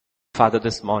Father,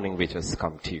 this morning we just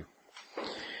come to you.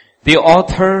 The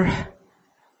author,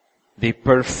 the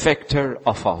perfecter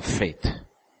of our faith.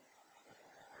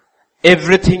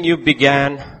 Everything you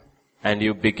began and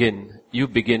you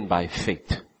begin by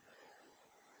faith.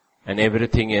 And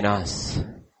everything in us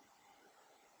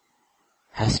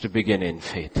has to begin in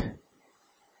faith.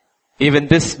 Even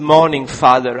this morning,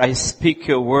 Father, I speak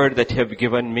your word that you have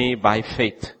given me by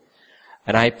faith.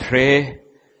 And I pray,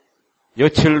 your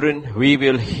children, we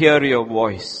will hear your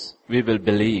voice. We will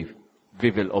believe.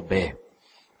 We will obey.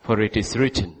 For it is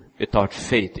written, without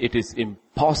faith, it is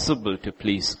impossible to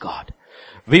please God.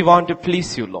 We want to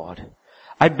please you, Lord.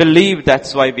 I believe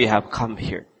that's why we have come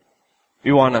here.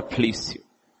 We want to please you.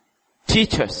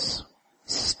 Teach us.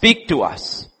 Speak to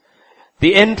us.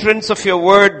 The entrance of your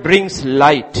word brings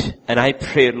light. And I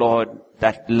pray, Lord,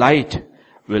 that light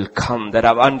will come, that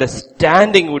our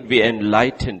understanding would be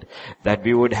enlightened, that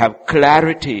we would have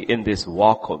clarity in this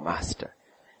walk, O Master.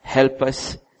 Help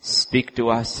us, speak to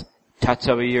us, touch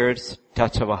our ears,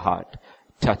 touch our heart,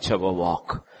 touch our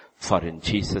walk. For in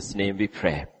Jesus' name we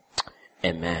pray.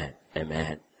 Amen,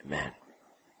 amen, amen.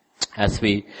 As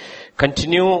we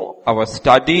continue our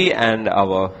study and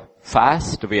our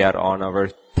fast, we are on our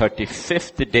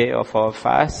 35th day of our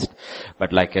fast.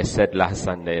 But like I said last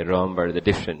Sunday, remember the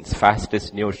difference. Fast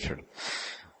is neutral.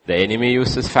 The enemy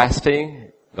uses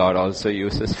fasting. God also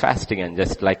uses fasting. And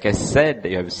just like I said,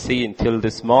 you have seen till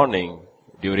this morning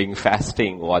during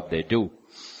fasting what they do.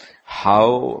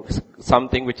 How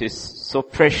something which is so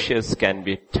precious can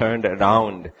be turned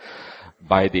around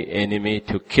by the enemy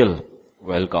to kill.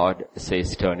 Well, God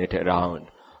says turn it around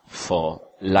for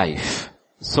life.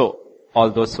 So, all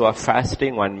those who are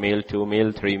fasting, 1 meal, 2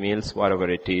 meal, 3 meals, whatever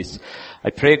it is,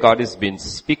 I pray God has been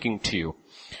speaking to you.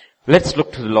 Let's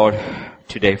look to the Lord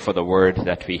today for the word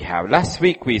that we have. Last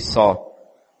week we saw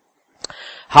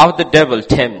how the devil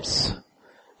tempts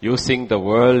using the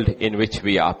world in which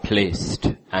we are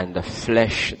placed and the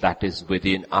flesh that is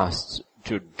within us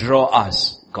to draw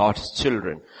us, God's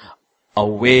children,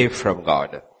 away from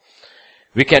God.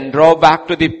 We can draw back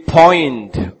to the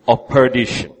point of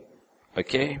perdition.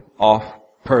 Okay, of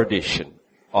perdition,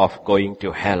 of going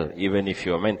to hell, even if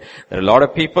there are a lot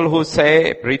of people who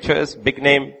say, preachers, big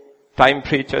name time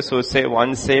preachers who say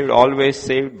once saved, always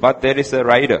saved, but there is a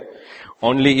rider.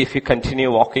 Only if you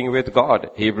continue walking with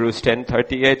God. Hebrews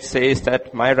 10:38 says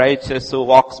that my righteous who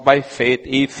walks by faith,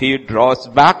 if he draws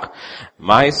back,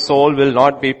 my soul will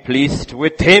not be pleased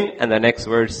with him. And the next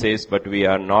verse says, but we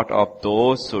are not of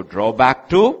those who draw back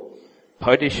to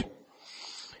perdition.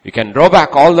 We can draw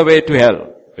back all the way to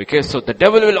hell. Okay, so the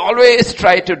devil will always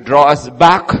try to draw us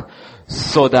back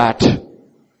so that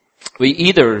we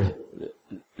either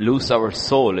lose our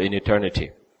soul in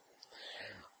eternity,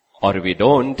 or we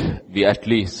don't, we at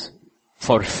least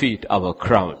forfeit our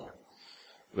crown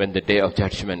when the day of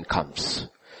judgment comes.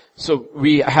 So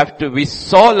we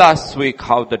saw last week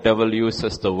how the devil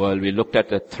uses the world. We looked at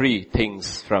the 3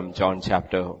 things from John 2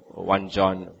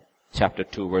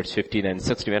 verse 15 and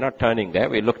 16. We're not turning there.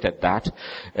 We looked at that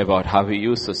about how he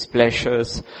uses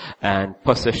pleasures and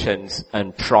possessions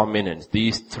and prominence.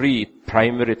 These 3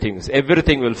 primary things.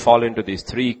 Everything will fall into these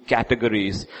 3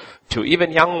 categories to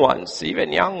even young ones,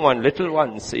 little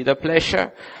ones, either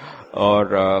pleasure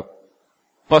or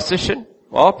possession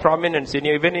or prominence.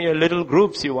 Even in your little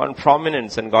groups you want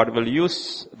prominence, and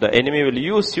the enemy will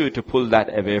use you to pull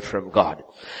that away from God.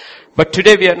 But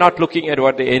today we are not looking at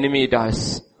what the enemy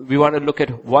does. We want to look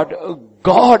at what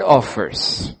God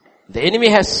offers. The enemy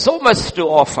has so much to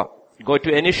offer. Go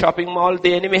to any shopping mall,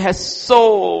 the enemy has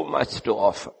so much to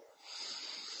offer.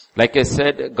 Like I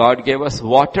said, God gave us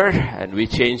water and we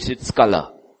changed its color.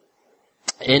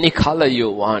 Any color you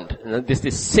want.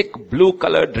 This sick blue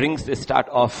color drinks they start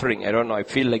offering. I don't know, I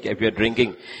feel like if you're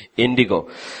drinking indigo.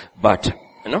 But,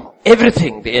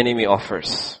 everything the enemy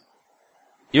offers.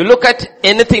 You look at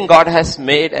anything God has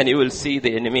made and you will see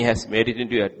the enemy has made it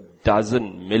into 12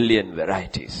 million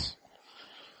varieties.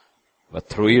 But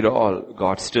through it all,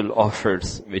 God still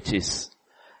offers, which is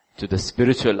to the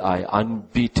spiritual eye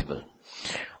unbeatable.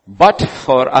 But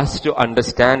for us to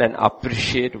understand and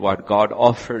appreciate what God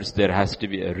offers, there has to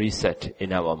be a reset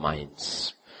in our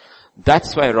minds.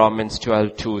 That's why Romans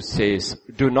 12:2 says,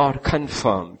 do not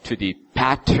conform to the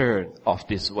pattern of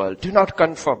this world. Do not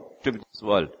conform to this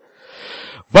world.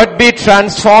 But be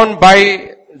transformed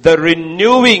by the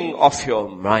renewing of your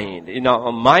mind. In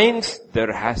our minds,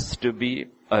 there has to be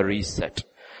a reset.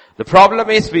 The problem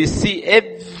is we see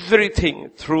everything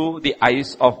through the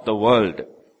eyes of the world.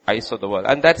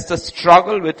 And that's the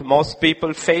struggle with most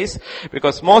people face,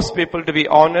 because most people, to be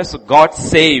honest, got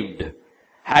saved.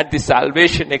 had the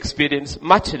salvation experience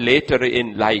much later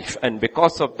in life, and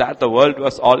because of that the world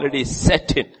was already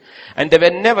set in, and they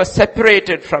were never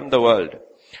separated from the world.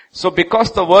 So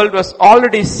because the world was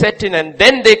already set in and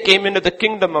then they came into the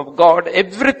kingdom of God,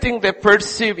 everything they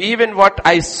perceive, even what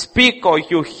I speak or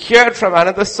you hear from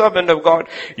another servant of God,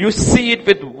 you see it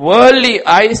with worldly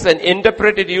eyes and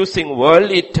interpret it using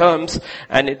worldly terms,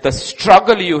 and it's the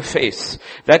struggle you face.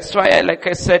 That's why, like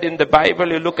I said, in the Bible,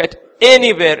 you look at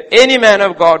anywhere, any man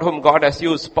of God whom God has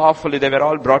used powerfully, they were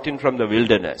all brought in from the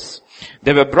wilderness.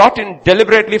 They were brought in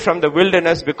deliberately from the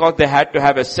wilderness because they had to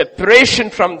have a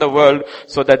separation from the world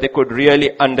so that they could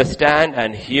really understand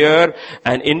and hear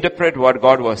and interpret what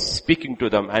God was speaking to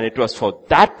them. And it was for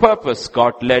that purpose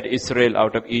God led Israel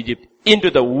out of Egypt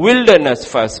into the wilderness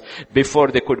first before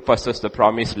they could possess the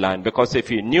promised land. Because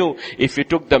if you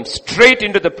took them straight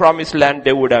into the promised land,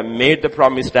 they would have made the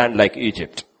promised land like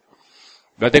Egypt.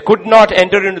 But they could not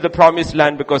enter into the promised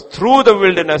land because through the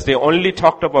wilderness they only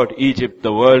talked about Egypt,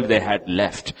 the world they had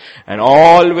left. And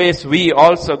always we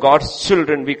also, God's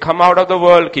children, we come out of the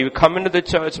world, we come into the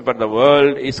church, but the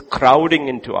world is crowding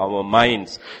into our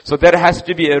minds. So there has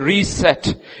to be a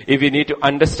reset if we need to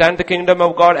understand the kingdom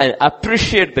of God and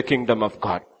appreciate the kingdom of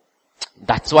God.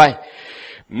 That's why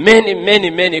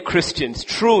many Christians,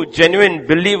 true, genuine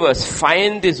believers,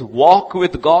 find this walk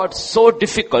with God so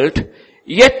difficult.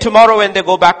 Yet tomorrow when they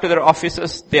go back to their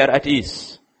offices, they are at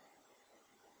ease.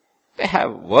 They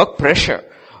have work pressure,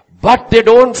 but they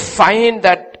don't find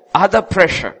that other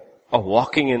pressure of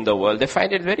walking in the world. They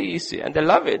find it very easy and they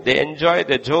love it. They enjoy,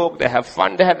 they joke, they have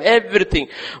fun, they have everything.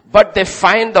 But they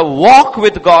find the walk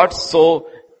with God so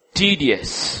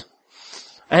tedious.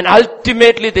 And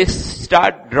ultimately they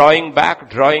start drawing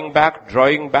back.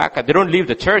 And they don't leave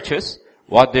the churches.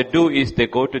 What they do is they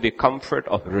go to the comfort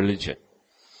of religion.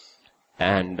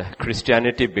 And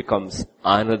Christianity becomes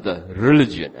another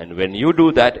religion. And when you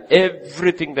do that,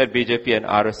 everything that BJP and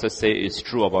RSS say is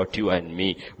true about you and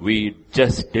me. We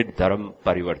just did Dharam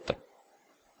Parivartan.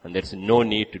 And there's no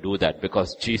need to do that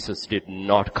because Jesus did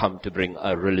not come to bring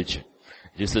a religion.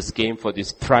 Jesus came for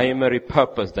this primary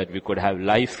purpose that we could have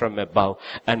life from above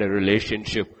and a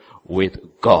relationship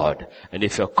with God. And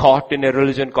if you're caught in a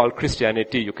religion called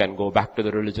Christianity, you can go back to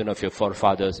the religion of your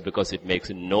forefathers because it makes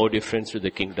no difference to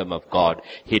the kingdom of God.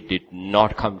 He did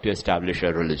not come to establish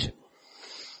a religion.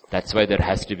 That's why there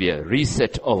has to be a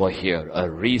reset over here, a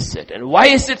reset. And why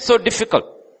is it so difficult?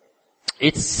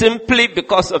 It's simply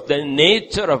because of the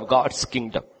nature of God's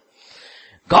kingdom.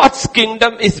 God's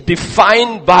kingdom is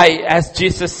defined by, as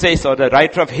Jesus says, or the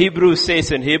writer of Hebrews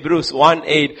says in Hebrews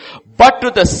 1:8, but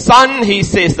to the Son, he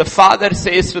says, the Father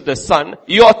says to the Son,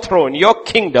 your throne, your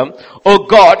kingdom, O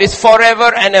God, is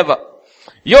forever and ever.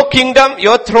 Your kingdom,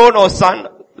 your throne, O Son,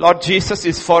 Lord Jesus,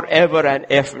 is forever and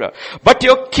ever. But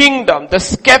your kingdom, the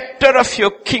scepter of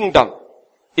your kingdom,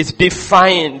 is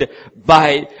defined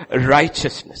by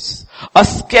righteousness. A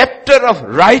scepter of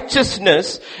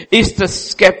righteousness is the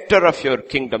scepter of your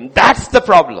kingdom. That's the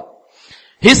problem.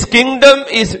 His kingdom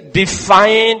is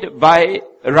defined by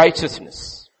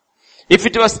righteousness. If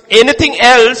it was anything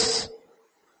else,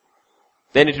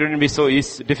 then it wouldn't be so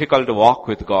difficult to walk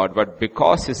with God. But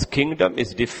because His kingdom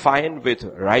is defined with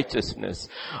righteousness,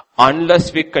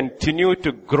 unless we continue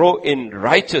to grow in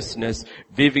righteousness,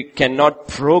 we cannot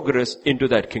progress into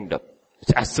that kingdom.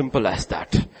 It's as simple as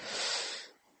that.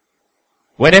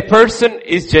 When a person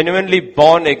is genuinely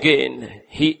born again,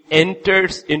 he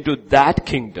enters into that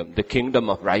kingdom, the kingdom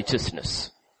of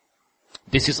righteousness.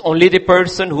 This is only the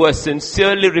person who has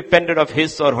sincerely repented of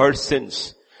his or her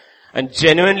sins and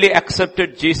genuinely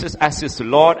accepted Jesus as his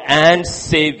Lord and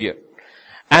Savior.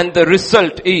 And the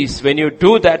result is, when you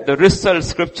do that, the result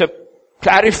Scripture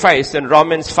clarifies in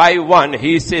Romans 5:1,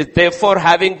 he says, therefore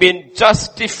having been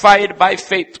justified by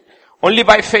faith, only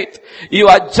by faith, you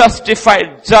are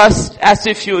justified just as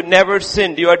if you never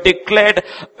sinned. You are declared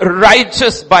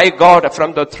righteous by God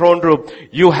from the throne room.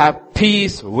 You have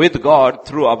peace with God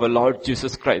through our Lord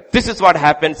Jesus Christ. This is what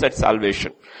happens at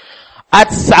salvation.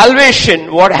 At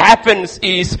salvation, what happens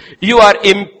is you are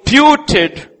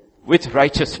imputed with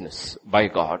righteousness by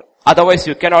God. Otherwise,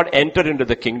 you cannot enter into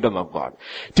the kingdom of God.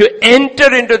 To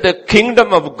enter into the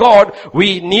kingdom of God,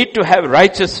 we need to have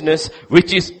righteousness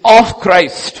which is of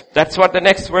Christ. That's what the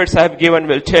next verse I have given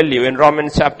will tell you. In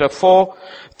Romans chapter 4,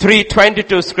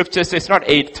 3:22 scripture says, not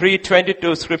 8,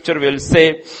 3:22 scripture will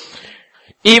say,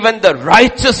 even the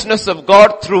righteousness of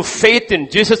God through faith in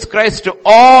Jesus Christ to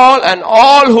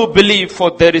all who believe,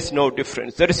 for there is no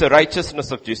difference. There is a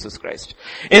righteousness of Jesus Christ.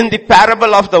 In the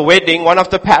parable of the wedding, one of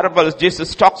the parables,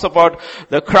 Jesus talks about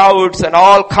the crowds and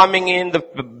all coming in, the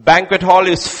banquet hall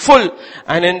is full,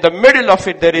 and in the middle of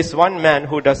it there is one man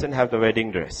who doesn't have the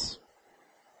wedding dress.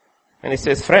 And he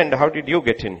says, friend, how did you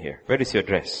get in here? Where is your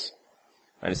dress?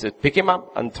 And he says, pick him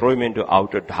up and throw him into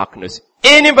outer darkness.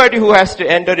 Anybody who has to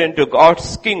enter into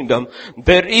God's kingdom,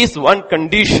 there is one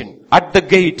condition. At the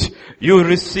gate, you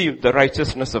receive the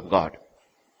righteousness of God.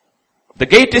 The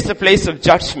gate is a place of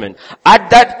judgment.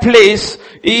 At that place,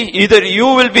 either you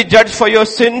will be judged for your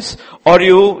sins, or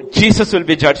Jesus will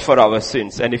be judged for our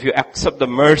sins. And if you accept the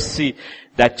mercy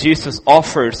that Jesus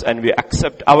offers, and we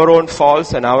accept our own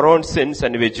faults and our own sins,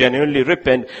 and we genuinely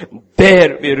repent,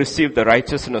 there we receive the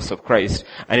righteousness of Christ.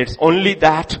 And it's only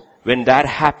that, when that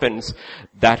happens,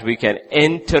 that we can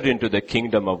enter into the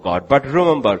kingdom of God. But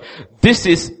remember, this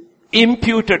is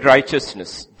imputed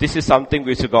righteousness. This is something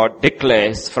which God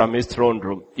declares from His throne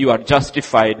room. You are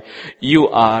justified. You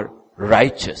are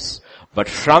righteous. But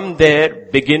from there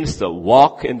begins the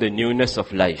walk in the newness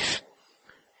of life.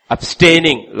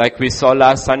 Abstaining, like we saw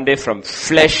last Sunday, from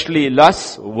fleshly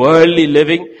lusts, worldly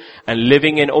living, and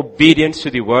living in obedience to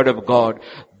the word of God.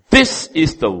 This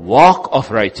is the walk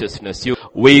of righteousness.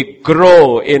 We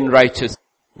grow in righteousness.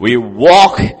 We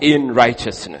walk in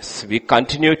righteousness. We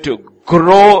continue to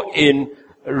grow in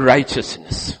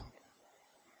righteousness.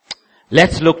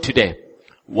 Let's look today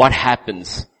what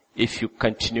happens if you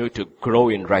continue to grow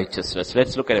in righteousness.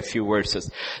 Let's look at a few verses.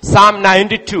 Psalm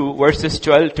 92 verses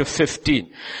 12 to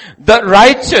 15. The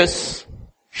righteous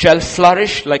shall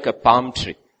flourish like a palm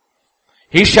tree.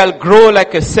 He shall grow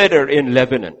like a cedar in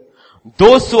Lebanon.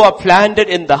 Those who are planted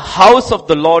in the house of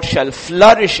the Lord shall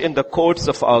flourish in the courts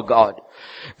of our God.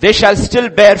 They shall still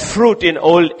bear fruit in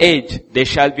old age. They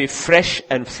shall be fresh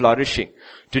and flourishing,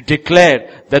 to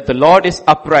declare that the Lord is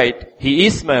upright. He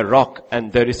is my rock,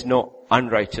 and there is no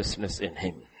unrighteousness in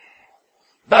Him.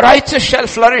 The righteous shall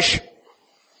flourish.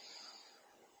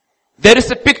 There is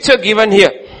a picture given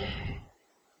here.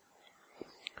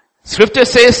 Scripture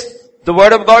says, the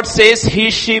word of God says,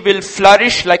 she will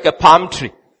flourish like a palm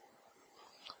tree.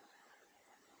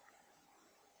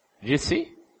 You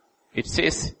see? It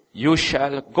says, you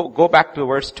shall, go back to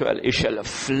verse 12, you shall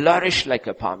flourish like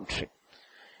a palm tree.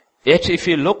 Yet if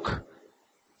you look,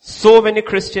 so many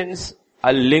Christians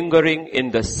are lingering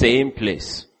in the same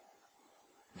place.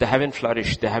 They haven't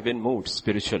flourished, they haven't moved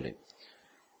spiritually.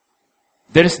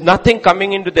 There is nothing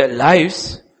coming into their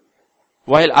lives,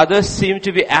 while others seem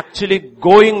to be actually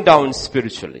going down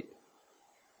spiritually.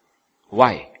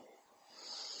 Why?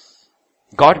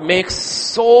 God makes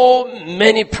so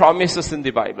many promises in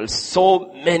the Bible,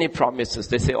 so many promises.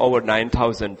 They say over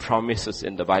 9,000 promises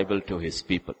in the Bible to His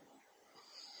people.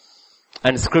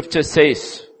 And Scripture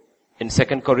says in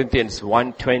 2 Corinthians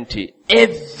 1:20,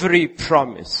 every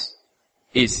promise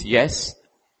is yes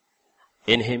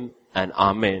in Him and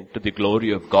amen to the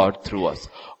glory of God through us.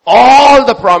 All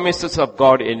the promises of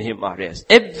God in Him are yes.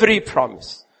 Every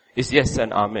promise is yes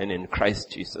and amen in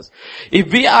Christ Jesus.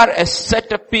 If we are a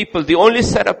set of people, the only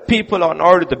set of people on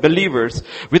earth, the believers,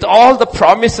 with all the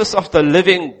promises of the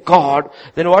living God,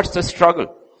 then what's the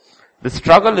struggle? The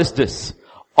struggle is this.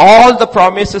 All the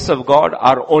promises of God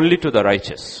are only to the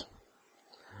righteous.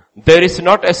 There is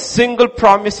not a single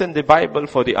promise in the Bible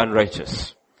for the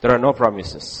unrighteous. There are no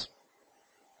promises.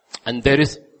 And there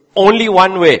is only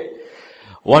one way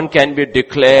one can be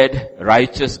declared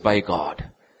righteous by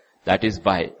God. That is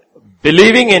by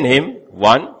believing in Him,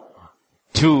 1.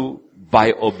 2,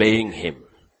 by obeying Him.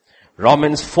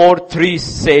 Romans 4:3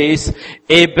 says,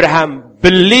 Abraham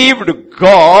believed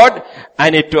God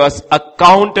and it was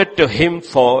accounted to him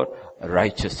for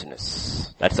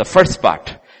righteousness. That's the first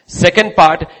part. Second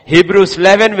part, Hebrews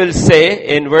 11 will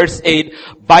say in verse 8,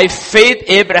 by faith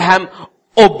Abraham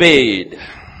obeyed.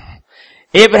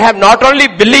 Abraham not only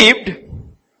believed,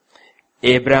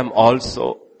 Abraham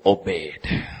also obeyed.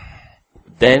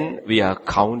 Then we are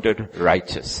counted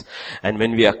righteous. And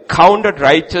when we are counted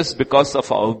righteous because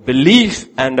of our belief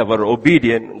and our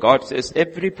obedience, God says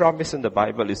every promise in the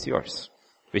Bible is yours.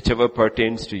 Whichever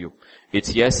pertains to you.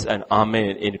 It's yes and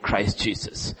amen in Christ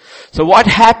Jesus. So what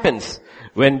happens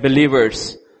when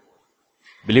believers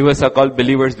are called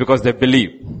believers because they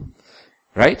believe.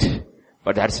 Right?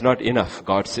 But that's not enough.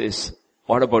 God says,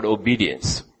 what about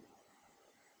obedience?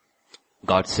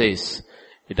 God says,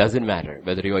 it doesn't matter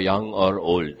whether you're young or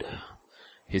old.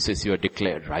 He says you are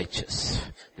declared righteous.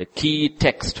 The key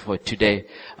text for today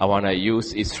I want to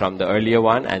use is from the earlier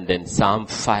one and then Psalm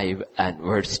 5 and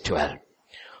verse 12.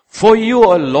 For you,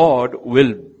 O Lord,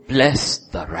 will bless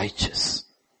the righteous.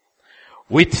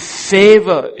 With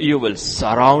favor you will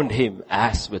surround him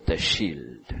as with a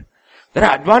shield. There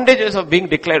are advantages of being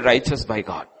declared righteous by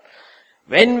God.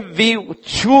 When we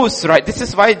choose right, this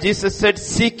is why Jesus said,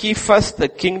 seek ye first the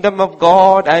kingdom of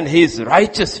God and his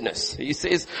righteousness. He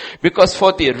says, because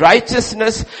for the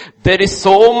righteousness, there is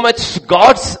so much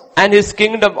God's and his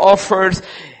kingdom offers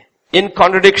in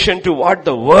contradiction to what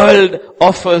the world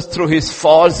offers through his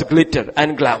false glitter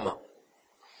and glamour.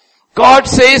 God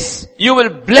says, you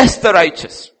will bless the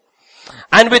righteous.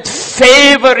 And with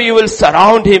favor you will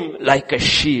surround him like a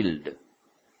shield.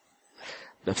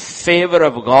 The favor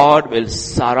of God will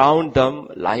surround them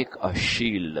like a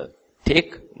shield.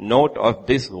 Take note of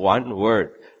this one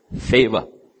word, favor.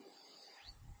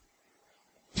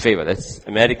 Favor, that's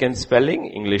American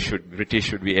spelling. British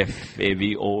should be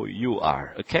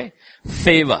F-A-V-O-U-R, okay?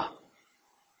 Favor.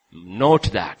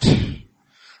 Note that.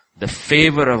 The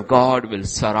favor of God will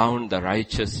surround the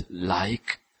righteous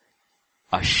like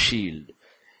a shield.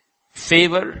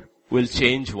 Favor will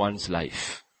change one's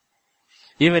life.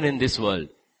 Even in this world,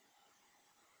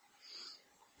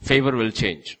 favor will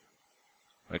change.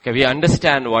 Okay, we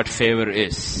understand what favor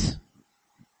is.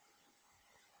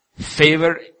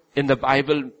 Favor in the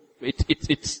Bible,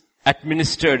 it's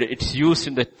administered, it's used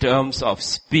in the terms of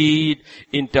speed,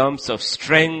 in terms of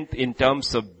strength, in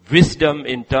terms of wisdom,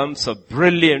 in terms of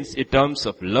brilliance, in terms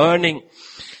of learning.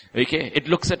 Okay, it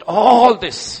looks at all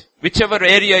this, whichever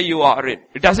area you are in.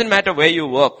 It doesn't matter where you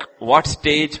work, what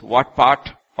stage, what part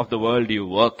of the world you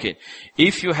work in.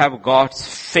 If you have God's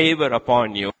favor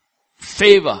upon you,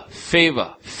 favor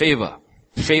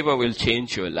will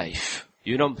change your life.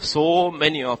 You know, so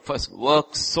many of us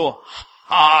work so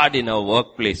hard in our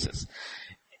workplaces.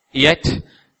 Yet,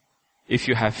 if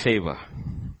you have favor,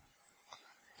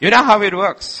 you know how it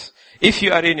works. If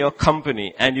you are in your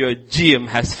company and your GM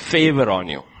has favor on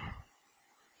you,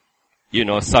 you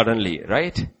know, suddenly,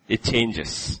 right? It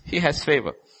changes. He has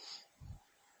favor.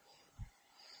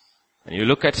 And you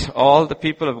look at all the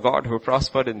people of God who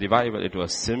prospered in the Bible, it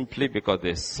was simply because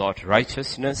they sought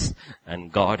righteousness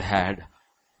and God had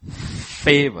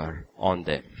favor on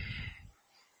them.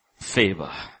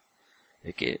 Favor.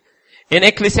 Okay. In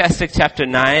Ecclesiastes chapter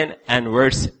 9 and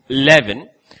verse 11,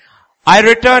 I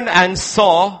returned and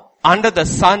saw under the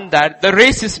sun that the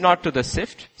race is not to the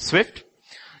swift,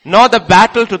 nor the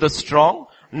battle to the strong,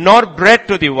 nor bread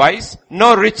to the wise,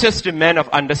 nor riches to men of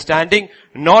understanding,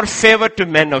 nor favor to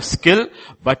men of skill,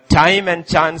 but time and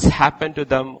chance happen to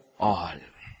them all.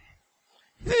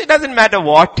 It doesn't matter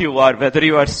what you are, whether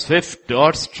you are swift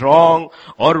or strong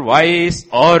or wise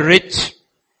or rich.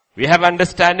 We have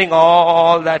understanding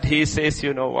all that he says,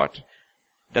 you know what?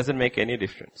 Doesn't make any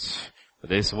difference.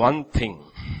 But there is one thing.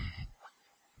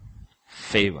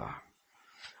 Favor.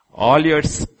 All your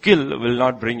skill will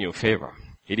not bring you favor.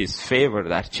 It is favor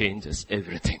that changes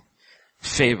everything.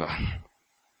 Favor.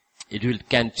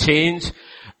 Can change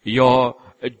your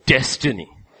destiny.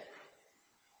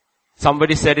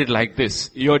 Somebody said it like this.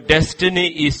 Your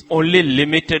destiny is only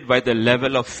limited by the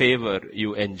level of favor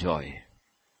you enjoy.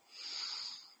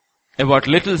 About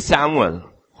little Samuel,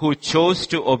 who chose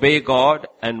to obey God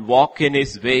and walk in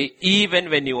his way even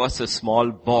when he was a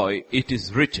small boy, it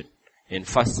is written in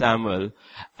 1 Samuel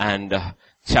and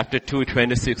chapter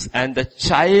 2:26, and the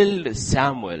child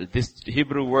Samuel, this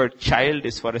Hebrew word child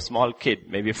is for a small kid,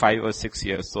 maybe 5 or 6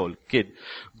 years old kid,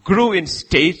 grew in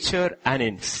stature and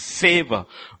in favor,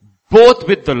 both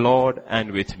with the Lord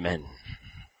and with men.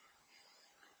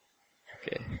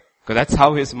 Okay. Because that's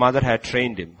how his mother had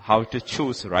trained him, how to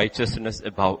choose righteousness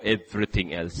above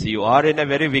everything else. You are in a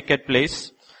very wicked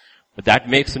place, but that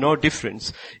makes no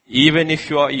difference. Even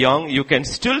if you are young, you can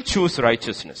still choose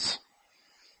righteousness.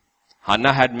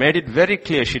 Hannah had made it very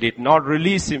clear she did not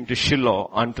release him to Shiloh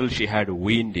until she had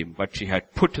weaned him, but she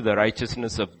had put the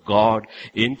righteousness of God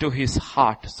into his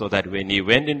heart so that when he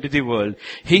went into the world,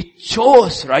 he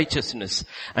chose righteousness.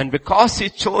 And because he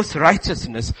chose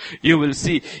righteousness, you will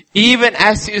see, even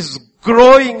as he is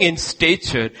growing in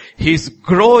stature, he is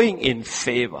growing in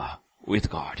favor with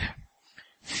God.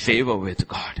 Favor with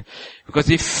God.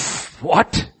 Because if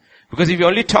you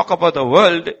only talk about the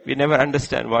world, we never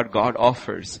understand what God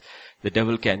offers. The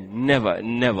devil can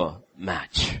never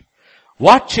match.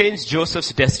 What changed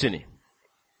Joseph's destiny?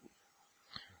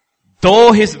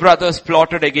 Though his brothers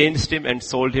plotted against him and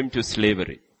sold him to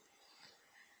slavery,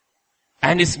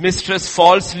 and his mistress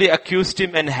falsely accused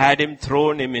him and had him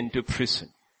thrown him into prison.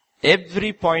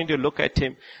 Every point you look at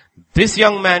him, This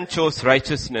young man chose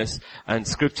righteousness, and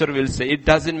scripture will say it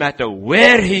doesn't matter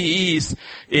where he is.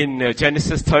 In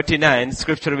Genesis 39,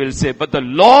 scripture will say, but the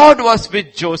Lord was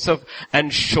with Joseph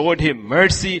and showed him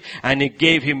mercy and he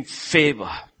gave him favor.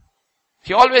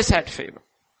 He always had favor.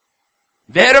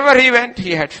 Wherever he went,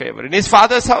 he had favor. In his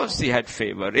father's house, he had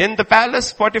favor. In the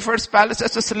palace, Potiphar's palace,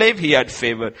 as a slave, he had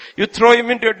favor. You throw him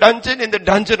into a dungeon, in the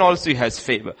dungeon also he has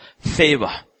favor.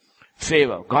 Favor.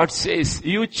 Favor. God says,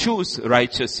 you choose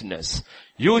righteousness.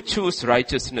 You choose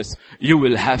righteousness, you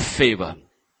will have favor.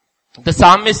 The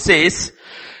psalmist says,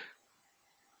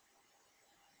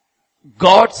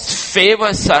 God's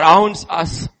favor surrounds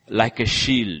us like a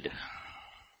shield.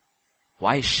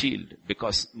 Why shield?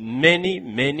 Because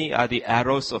many are the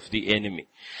arrows of the enemy.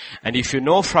 And if you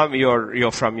know from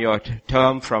your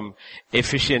term from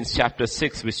Ephesians chapter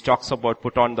 6, which talks about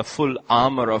put on the full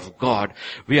armor of God,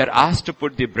 we are asked to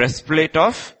put the breastplate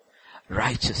of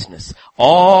righteousness.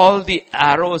 All the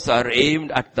arrows are aimed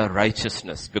at the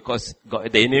righteousness, because the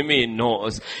enemy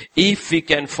knows if we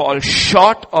can fall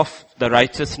short of the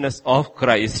righteousness of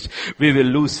Christ, we will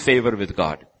lose favor with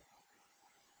God.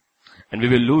 And we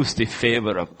will lose the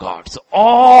favor of God. So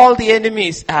all the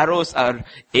enemy's arrows are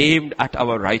aimed at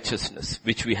our righteousness,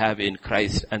 which we have in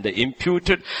Christ, and the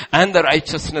imputed and the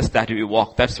righteousness that we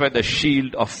walk. That's why the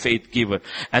shield of faith given.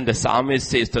 And the psalmist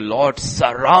says the Lord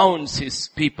surrounds his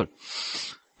people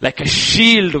like a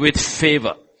shield with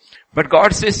favor. But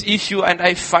God says, if you and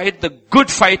I fight the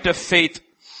good fight of faith,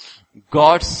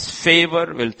 God's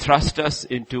favor will thrust us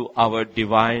into our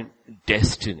divine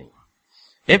destiny.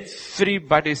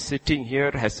 Everybody sitting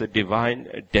here has a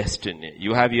divine destiny.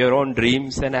 You have your own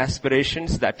dreams and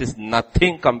aspirations. That is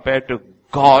nothing compared to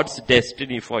God's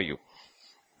destiny for you.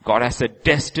 God has a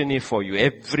destiny for you.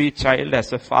 Every child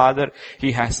has a father.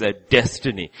 He has a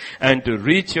destiny. And to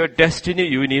reach your destiny,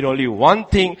 you need only one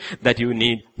thing, that you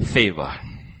need favor.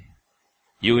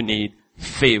 You need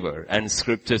favor. And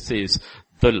scripture says,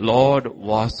 the Lord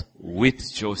was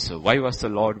with Joseph. Why was the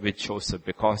Lord with Joseph?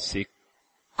 Because he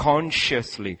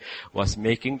consciously was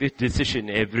making this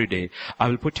decision every day. I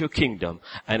will put your kingdom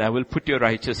and I will put your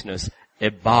righteousness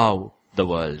above the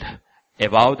world,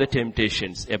 above the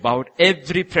temptations, above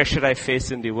every pressure I face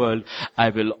in the world. I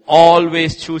will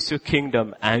always choose your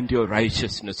kingdom and your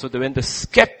righteousness. So that when the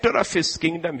scepter of his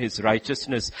kingdom, his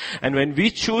righteousness, and when we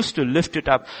choose to lift it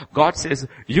up, God says,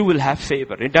 you will have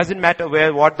favor. It doesn't matter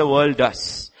what the world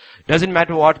does. Doesn't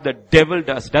matter what the devil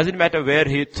does. Doesn't matter where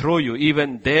he throw you.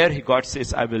 Even there, God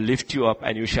says, I will lift you up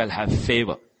and you shall have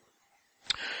favor.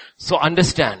 So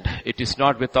understand, it is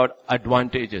not without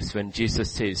advantages when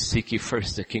Jesus says, seek ye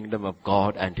first the kingdom of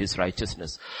God and his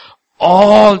righteousness.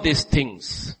 All these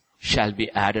things shall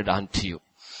be added unto you.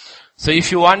 So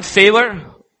if you want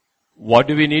favor, what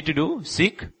do we need to do?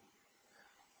 Seek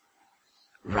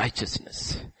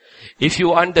righteousness. If you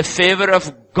want the favor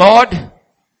of God,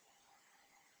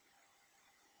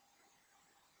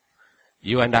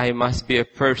 you and I must be a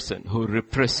person who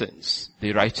represents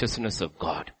the righteousness of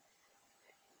God.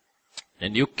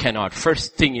 And you cannot,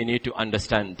 first thing you need to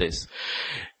understand this,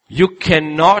 you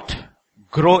cannot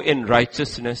grow in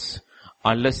righteousness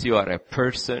unless you are a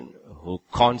person who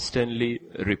constantly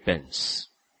repents.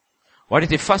 What is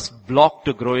the first block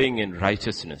to growing in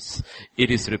righteousness?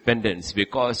 It is repentance,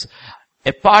 because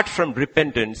apart from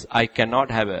repentance, I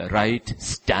cannot have a right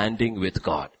standing with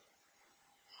God.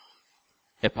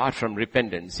 Apart from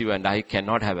repentance, you and I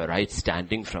cannot have a right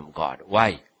standing from God.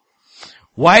 Why?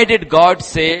 Why did God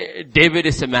say, David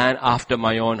is a man after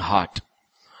my own heart?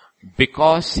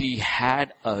 Because he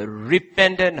had a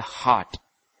repentant heart.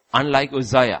 Unlike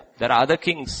Uzziah. There are other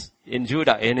kings in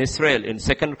Judah, in Israel, in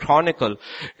 2nd Chronicle.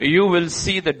 You will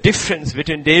see the difference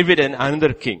between David and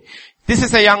another king. This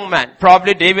is a young man.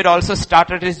 Probably David also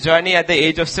started his journey at the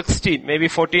age of 16, maybe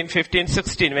 14, 15,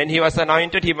 16. When he was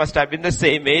anointed, he must have been the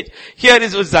same age. Here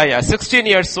is Uzziah, 16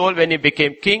 years old when he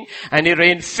became king, and he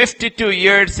reigned 52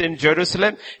 years in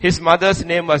Jerusalem. His mother's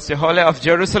name was Jehoiada of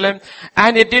Jerusalem,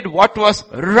 and he did what was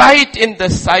right in the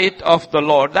sight of the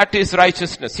Lord. That is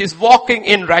righteousness. He's walking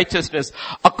in righteousness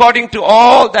according to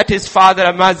all that his father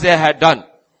Amaziah had done.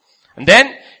 And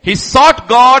then he sought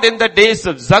God in the days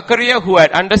of Zechariah, who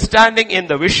had understanding in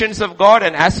the visions of God,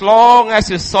 and as long as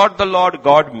he sought the Lord,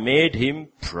 God made him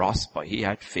prosper. He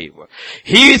had favor.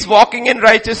 He is walking in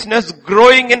righteousness,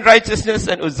 growing in righteousness,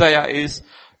 and Uzziah is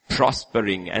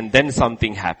prospering. And then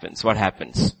something happens. What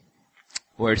happens?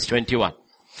 Verse 21.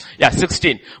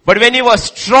 16. But when he was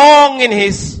strong,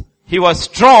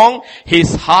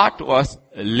 his heart was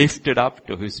lifted up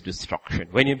to his destruction.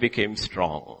 When he became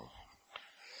strong,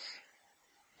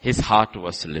 his heart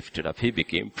was lifted up. He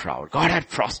became proud. God had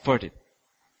prospered him.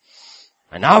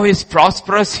 And now he's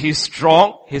prosperous, he's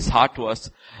strong, his heart was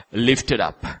lifted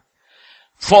up.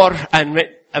 For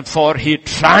he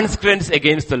transgressed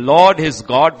against the Lord his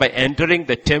God by entering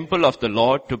the temple of the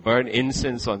Lord to burn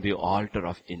incense on the altar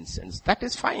of incense. That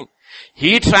is fine.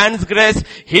 He transgressed,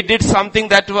 he did something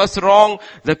that was wrong,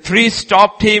 the priest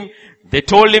stopped him, they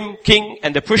told him king,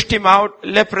 and they pushed him out,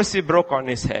 leprosy broke on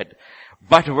his head.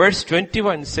 But verse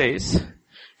 21 says,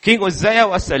 King Uzziah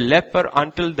was a leper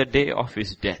until the day of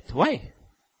his death. Why?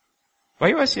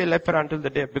 Why was he a leper until the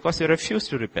day? Because he refused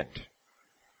to repent.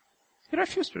 He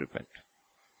refused to repent.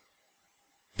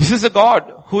 This is a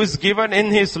God who is given in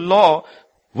his law,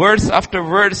 verse after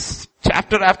verse,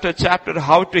 chapter after chapter,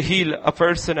 how to heal a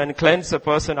person and cleanse a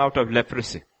person out of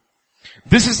leprosy.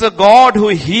 This is a God who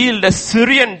healed a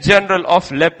Syrian general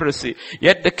of leprosy.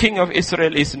 Yet the king of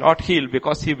Israel is not healed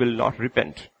because he will not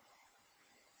repent.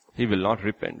 He will not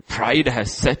repent. Pride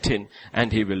has set in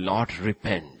and he will not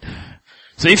repent.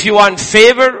 So if you want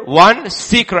favor, one,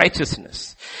 seek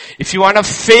righteousness. If you want a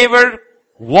favor,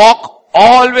 walk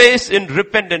always in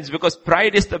repentance, because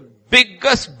pride is the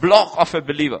biggest block of a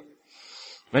believer.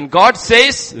 When God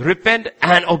says, repent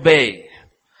and obey.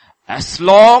 As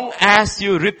long as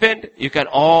you repent, you can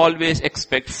always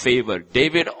expect favor.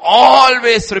 David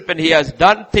always repent. He has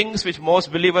done things which most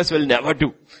believers will never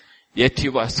do. Yet he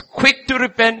was quick to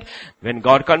repent. When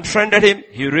God confronted him,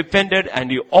 he repented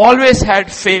and he always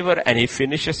had favor and he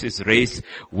finishes his race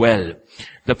well.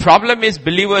 The problem is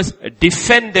believers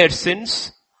defend their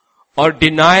sins or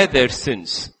deny their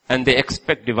sins and they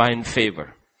expect divine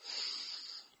favor.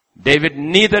 David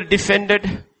neither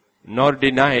defended nor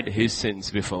denied his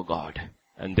sins before God.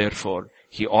 And therefore,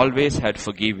 he always had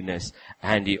forgiveness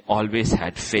and he always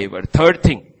had favor. Third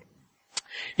thing,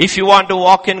 if you want to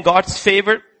walk in God's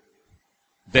favor,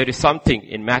 there is something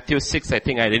in Matthew 6, I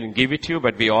think I didn't give it to you,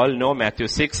 but we all know Matthew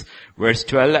 6, verse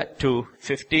 12 to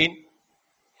 15.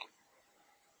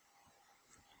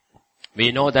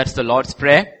 We know that's the Lord's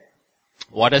Prayer.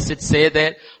 What does it say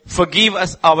there? Forgive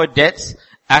us our debts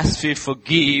as we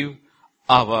forgive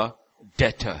our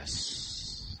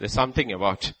debtors. There's something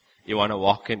about you want to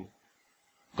walk in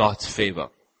God's favor.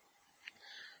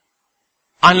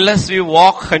 Unless we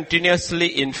walk continuously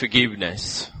in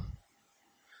forgiveness,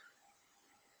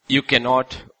 you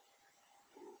cannot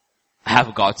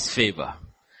have God's favor.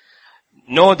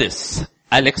 Know this.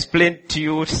 I'll explain to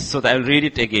you so that I'll read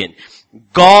it again.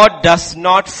 God does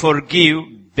not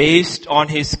forgive based on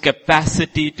his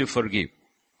capacity to forgive.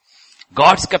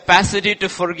 God's capacity to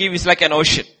forgive is like an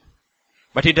ocean.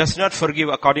 But he does not forgive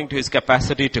according to his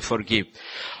capacity to forgive.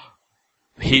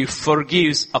 He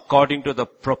forgives according to the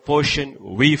proportion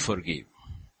we forgive.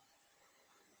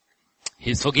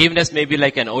 His forgiveness may be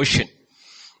like an ocean,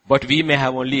 but we may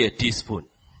have only a teaspoon.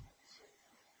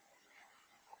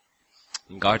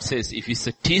 And God says, if it's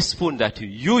a teaspoon that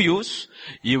you use,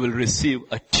 you will receive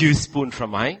a teaspoon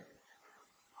from my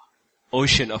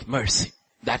ocean of mercy.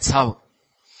 That's how.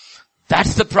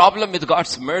 That's the problem with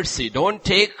God's mercy. Don't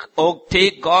take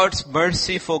God's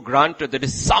mercy for granted. There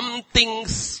is something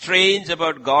strange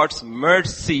about God's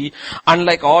mercy,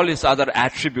 unlike all his other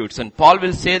attributes. And Paul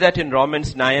will say that in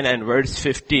Romans 9 and verse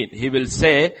 15. He will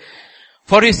say,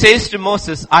 for he says to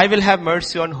Moses, I will have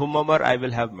mercy on whomever I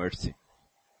will have mercy.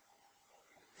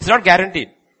 It's not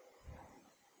guaranteed.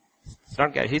 It's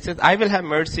not guaranteed. He says, I will have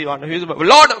mercy on him.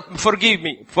 Lord, forgive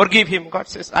me. Forgive him. God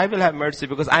says, I will have mercy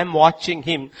because I'm watching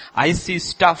him. I see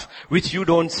stuff which you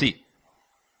don't see.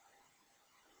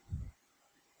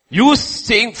 You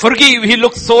saying, forgive, he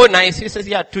looks so nice. He says,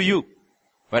 yeah, to you.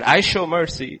 But I show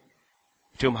mercy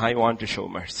to whom I want to show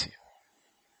mercy.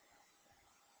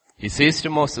 He says to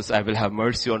Moses, I will have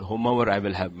mercy on whomever I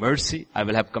will have mercy. I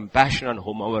will have compassion on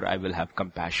whomever I will have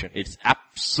compassion. It's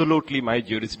absolutely my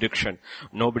jurisdiction.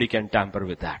 Nobody can tamper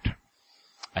with that.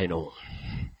 I know.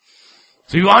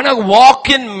 So you want to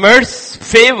walk in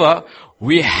favor,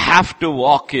 we have to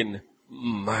walk in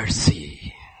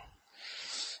mercy.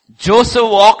 Joseph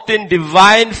walked in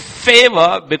divine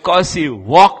favor because he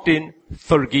walked in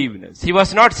forgiveness. He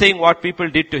was not saying what people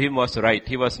did to him was right.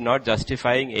 He was not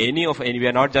justifying we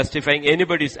are not justifying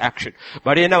anybody's action.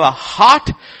 But in our heart,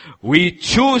 we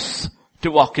choose to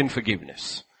walk in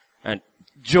forgiveness. And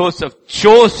Joseph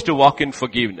chose to walk in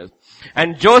forgiveness.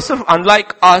 And Joseph,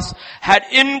 unlike us, had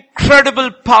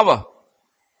incredible power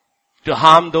to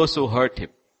harm those who hurt him.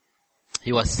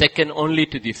 He was second only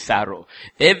to the Pharaoh.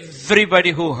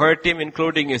 Everybody who hurt him,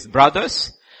 including his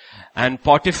brothers, and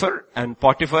Potiphar and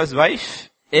Potiphar's wife,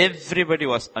 everybody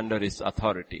was under his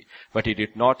authority. But he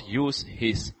did not use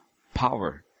his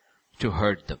power to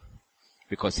hurt them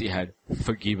because he had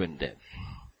forgiven them.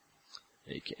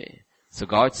 Okay. So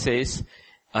God says,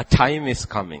 A time is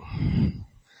coming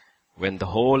when the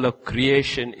whole of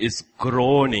creation is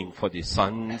groaning for the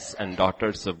sons and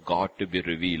daughters of God to be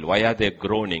revealed. Why are they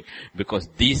groaning? Because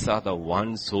these are the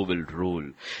ones who will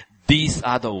rule. These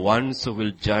are the ones who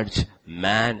will judge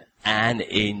man and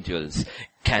angels.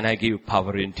 Can I give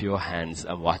power into your hands?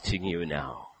 I'm watching you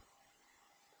now.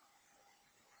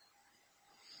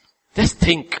 Just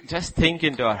think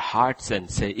into our hearts and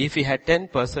say, if we had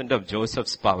 10% of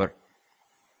Joseph's power,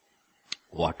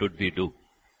 what would we do?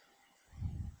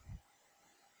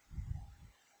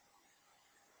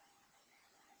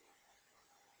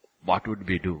 What would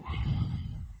we do?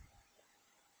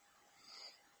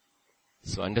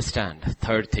 So understand,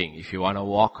 third thing, if you want to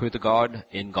walk with God,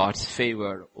 in God's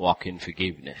favor, walk in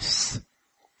forgiveness.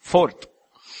 Fourth,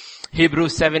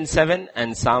 Hebrews 7:7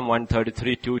 and Psalm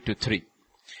 133, 2-3.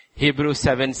 Hebrews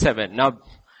 7:7. Now,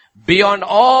 beyond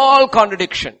all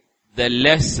contradiction, the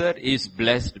lesser is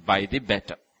blessed by the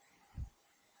better.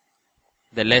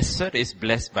 The lesser is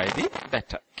blessed by the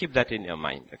better. Keep that in your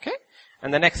mind, okay?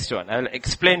 And the next one, I'll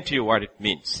explain to you what it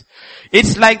means.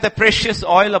 It's like the precious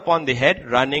oil upon the head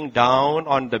running down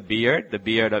on the beard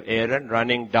of Aaron,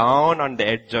 running down on the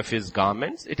edge of his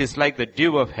garments. It is like the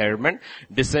dew of Hermon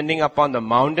descending upon the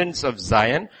mountains of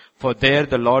Zion, for there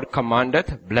the Lord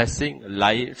commandeth blessing,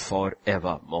 life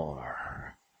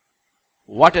forevermore.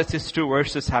 What does these two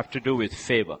verses have to do with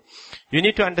favor? You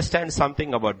need to understand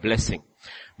something about blessing.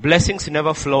 Blessings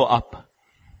never flow up.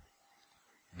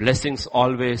 Blessings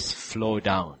always flow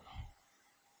down.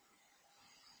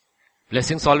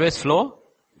 Blessings always flow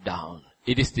down.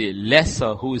 It is the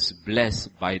lesser who is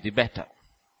blessed by the better.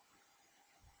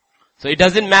 So it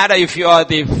doesn't matter if you are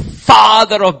the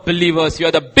father of believers, you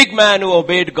are the big man who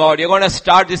obeyed God, you're going to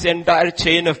start this entire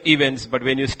chain of events, but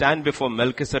when you stand before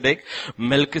Melchizedek,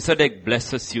 Melchizedek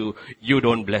blesses you, you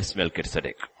don't bless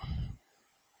Melchizedek.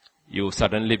 You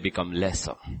suddenly become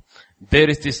lesser. There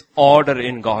is this order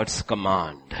in God's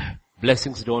command.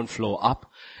 Blessings don't flow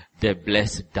up, they're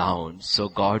blessed down. So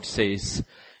God says,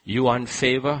 you want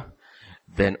favor?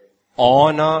 Then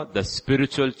honor the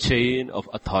spiritual chain of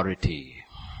authority.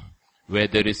 Where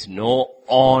there is no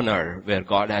honor, where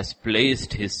God has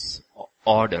placed His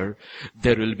order,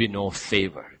 there will be no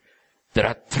favor. There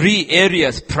are three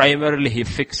areas primarily He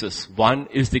fixes. One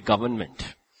is the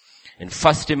government. In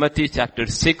 1 Timothy chapter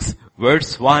 6,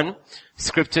 verse 1,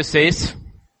 Scripture says,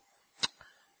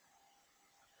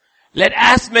 let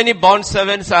as many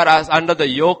bondservants as under the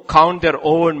yoke count their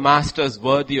own masters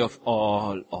worthy of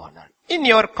all honor. In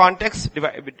your context,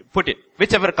 put it,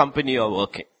 whichever company you are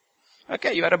working.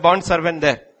 Okay, you are a bond servant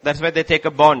there. That's why they take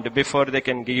a bond before they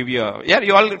can give you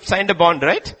you all signed a bond,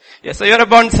 right? Yes, so you're a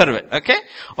bond servant, okay?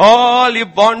 All you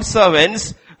bond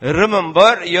servants,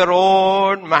 remember your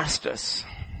own masters.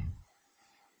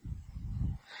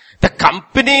 The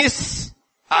companies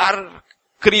are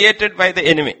created by the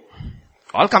enemy.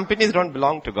 All companies don't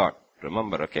belong to God.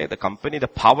 Remember, okay, the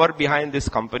power behind these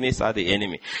companies are the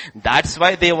enemy. That's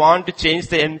why they want to change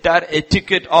the entire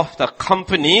etiquette of the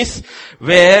companies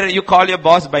where you call your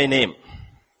boss by name.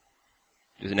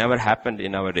 This never happened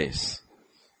in our days.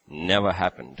 Never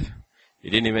happened. You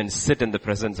didn't even sit in the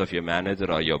presence of your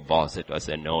manager or your boss. It was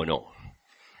a no-no.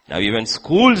 Now even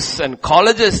schools and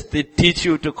colleges, they teach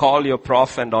you to call your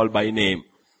prof and all by name.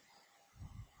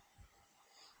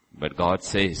 But God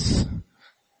says,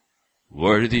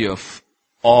 worthy of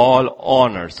all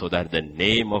honor, so that the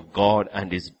name of God and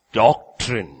His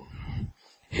doctrine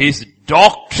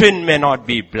may not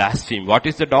be blasphemed. What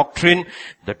is the doctrine?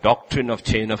 The doctrine of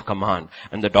chain of command,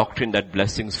 and the doctrine that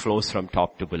blessings flows from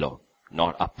top to below,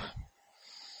 not up.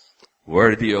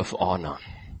 Worthy of honor.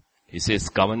 He says,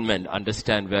 government,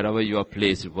 understand wherever you are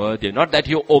placed, worthy. Not that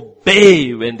you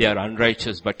obey when they are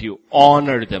unrighteous, but you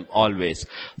honor them always.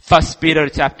 1 Peter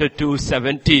chapter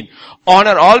 2:17.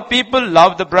 Honor all people,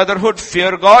 love the brotherhood,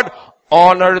 fear God,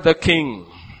 honor the king.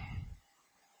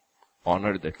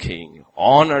 Honor the king.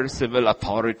 Honor civil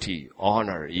authority.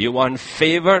 Honor. You want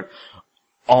favor?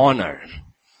 Honor.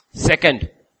 Second,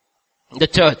 the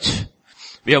church.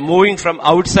 We are moving from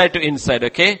outside to inside,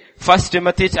 okay? 1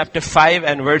 Timothy chapter 5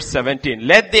 and verse 17.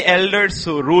 Let the elders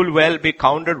who rule well be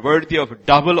counted worthy of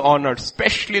double honor,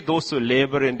 especially those who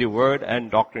labor in the word and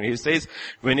doctrine. He says,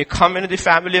 when you come into the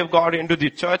family of God, into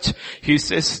the church, He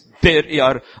says, there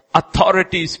are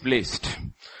authorities placed.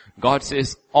 God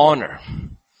says, honor.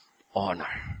 Honor.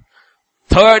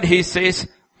 Third, He says,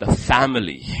 the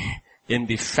family. In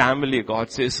the family,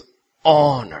 God says,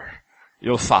 honor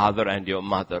your father and your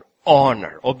mother.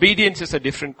 Honor. Obedience is a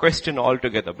different question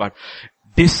altogether, but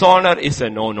dishonor is a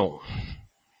no-no.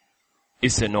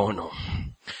 It's a no-no.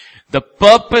 The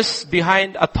purpose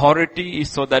behind authority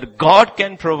is so that God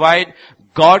can provide,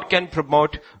 God can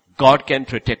promote, God can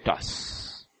protect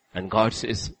us. And God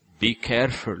says, be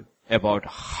careful about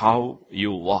how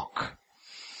you walk.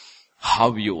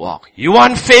 How you walk. You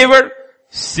want favor?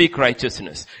 Seek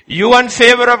righteousness. You want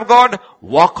favor of God?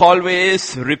 Walk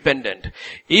always repentant.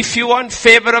 If you want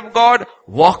favor of God,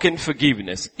 walk in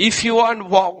forgiveness. If you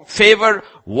want favor,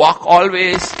 walk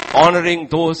always honoring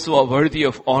those who are worthy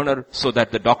of honor so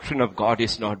that the doctrine of God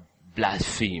is not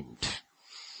blasphemed.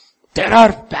 There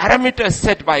are parameters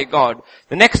set by God.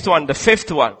 The next one, the fifth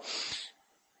one.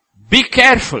 Be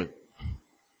careful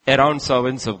around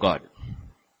servants of God.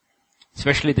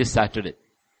 Especially this Saturday.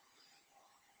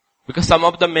 Because some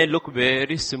of them may look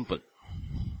very simple.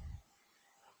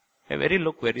 They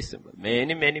look very simple.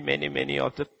 Many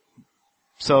of the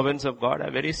servants of God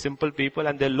are very simple people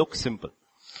and they look simple.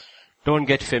 Don't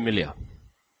get familiar.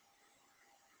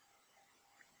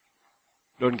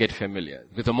 Don't get familiar.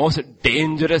 Because the most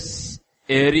dangerous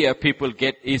area people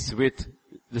get is with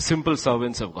the simple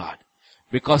servants of God.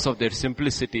 Because of their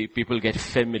simplicity, people get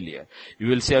familiar. You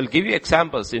will say, I'll give you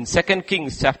examples. In 2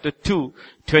 Kings chapter 2,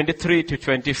 23 to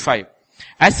 25.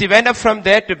 As he went up from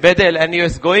there to Bethel and he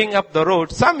was going up the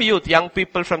road, some youth, young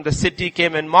people from the city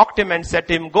came and mocked him and said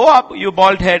to him, go up, you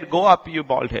bald head, go up, you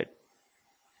bald head.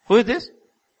 Who is this?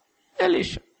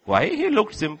 Elisha. Why? He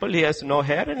looked simple, he has no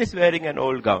hair and he's wearing an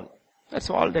old gown. That's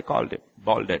all they called him,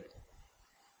 bald head.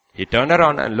 He turned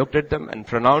around and looked at them and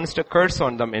pronounced a curse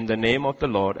on them in the name of the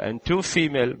Lord, and 2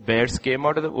 female bears came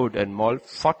out of the wood and mauled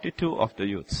 42 of the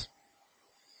youths.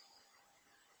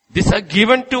 These are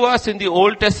given to us in the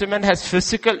Old Testament as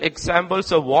physical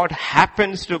examples of what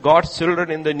happens to God's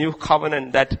children in the new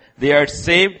covenant, that they are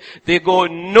saved. They go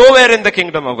nowhere in the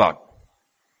kingdom of God.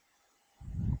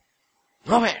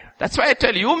 Nowhere. That's why I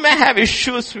tell you, you may have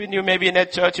issues when you may be in a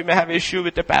church, you may have issue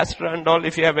with the pastor and all.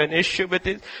 If you have an issue with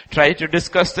it, try to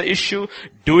discuss the issue.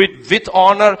 Do it with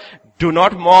honor. Do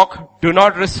not mock. Do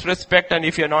not disrespect. And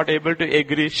if you're not able to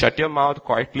agree, shut your mouth,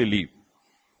 quietly leave.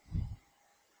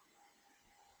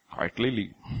 Quietly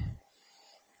leave.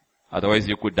 Otherwise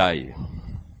you could die.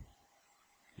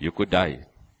 You could die.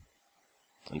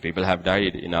 And people have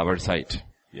died in our sight,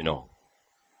 you know.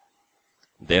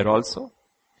 There also.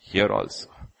 Here also.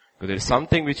 Because there is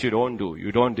something which you don't do.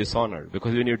 You don't dishonor.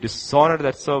 Because when you dishonor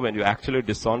that servant, you're actually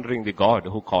dishonoring the God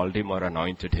who called him or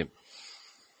anointed him.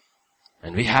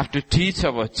 And we have to teach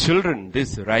our children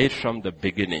this right from the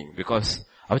beginning. Because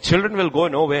our children will go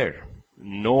nowhere.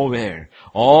 Nowhere.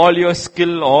 All your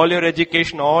skill, all your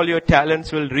education, all your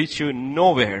talents will reach you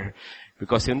nowhere.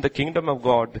 Because in the kingdom of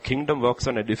God, the kingdom works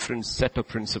on a different set of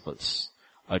principles.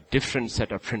 A different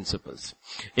set of principles.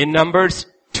 In Numbers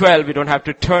 12, we don't have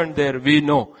to turn there, we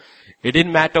know. It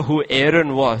didn't matter who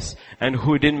Aaron was and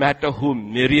it didn't matter who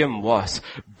Miriam was.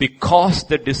 Because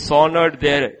they dishonored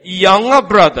their younger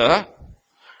brother,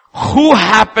 who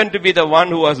happened to be the one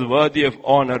who was worthy of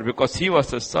honor because he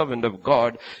was a servant of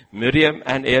God. Miriam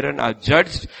and Aaron are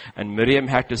judged, and Miriam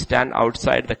had to stand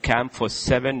outside the camp for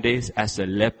 7 days as a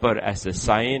leper, as a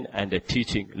sign and a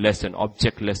teaching lesson,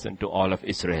 object lesson to all of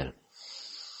Israel.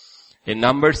 In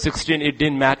Numbers 16, it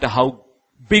didn't matter how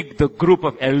big the group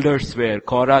of elders were.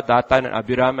 Korah, Dathan and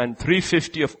Abiram and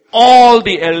 350 of all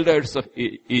the elders of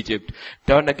Egypt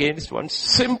turned against one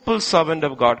simple servant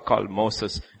of God called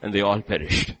Moses, and they all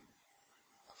perished.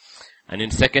 And in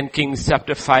 2 Kings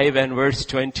chapter 5 and verse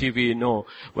 20 we know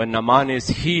when Naaman is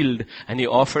healed and he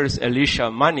offers Elisha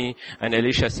money, and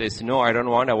Elisha says, no, I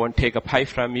won't take a pie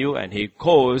from you, and he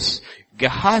goes.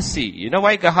 Gehazi, you know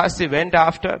why Gehazi went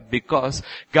after? Because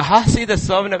Gehazi, the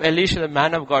servant of Elisha, the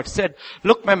man of God, said,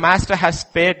 look, my master has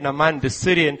spared Naaman the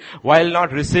Syrian while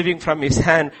not receiving from his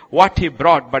hand what he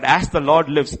brought, but as the Lord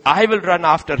lives, I will run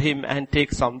after him and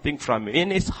take something from him.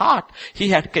 In his heart, he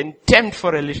had contempt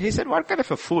for Elisha. He said, what kind of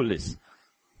a fool is?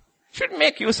 Should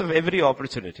make use of every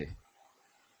opportunity.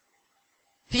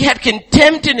 He had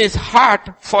contempt in his heart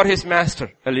for his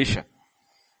master, Elisha.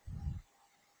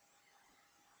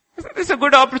 This is a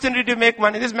good opportunity to make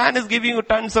money. This man is giving you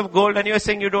tons of gold and you are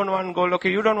saying you don't want gold. Okay,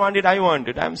 you don't want it, I want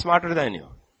it. I'm smarter than you.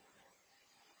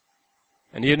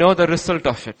 And you know the result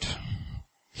of it.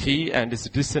 He and his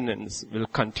descendants will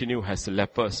continue as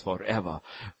lepers forever.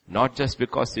 Not just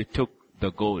because he took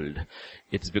the gold.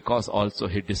 It's because also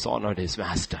he dishonored his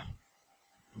master.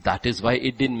 That is why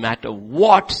it didn't matter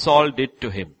what Saul did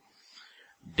to him.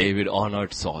 David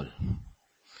honored Saul.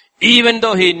 Even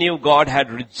though he knew God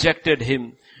had rejected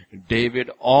him, David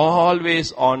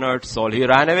always honored Saul. He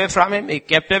ran away from him, he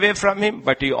kept away from him,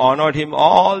 but he honored him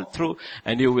all through.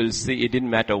 And you will see it didn't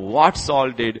matter what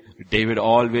Saul did, David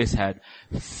always had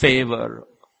favor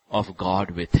of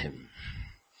God with him.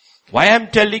 Why I'm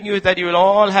telling you is that you will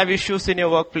all have issues in your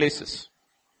workplaces.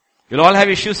 You'll all have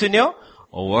issues in your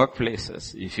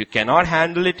workplaces. If you cannot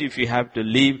handle it, if you have to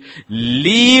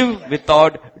leave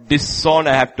without dishonor.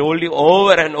 I have told you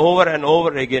over and over and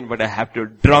over again, but I have to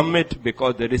drum it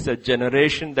because there is a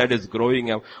generation that is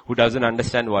growing up who doesn't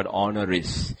understand what honor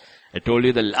is. I told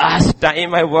you the last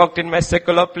time I worked in my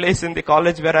secular place in the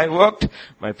college where I worked,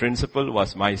 my principal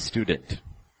was my student.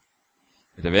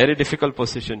 It's a very difficult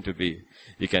position to be.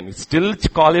 You can still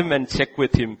call him and check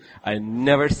with him. I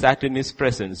never sat in his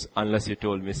presence unless he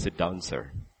told me, sit down,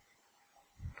 sir.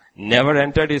 Never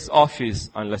entered his office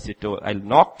unless he told, I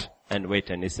knocked and wait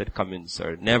and he said, come in,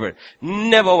 sir. Never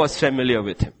was familiar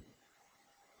with him.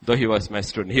 Though he was my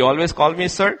student. He always called me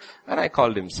sir and I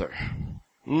called him sir.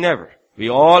 Never. We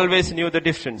always knew the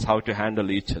difference, how to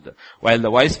handle each other. While the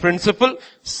vice principal,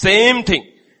 same thing.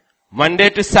 Monday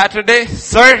to Saturday,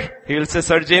 sir, he will say,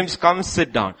 Sir James, come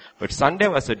sit down. But Sunday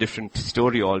was a different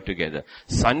story altogether.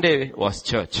 Sunday was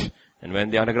church. And when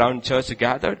the underground church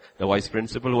gathered, the vice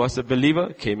principal who was a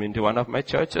believer, came into one of my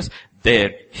churches.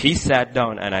 There, he sat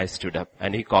down and I stood up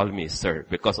and he called me sir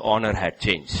because honor had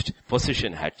changed.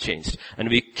 Position had changed. And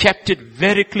we kept it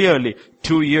very clearly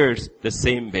 2 years the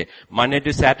same way. Monday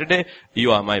to Saturday,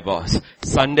 you are my boss.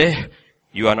 Sunday,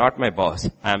 you are not my boss.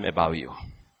 I am above you.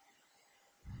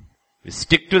 We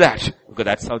stick to that because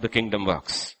that's how the kingdom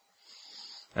works.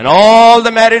 And all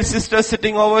the married sisters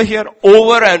sitting over here,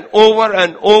 over and over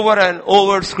and over and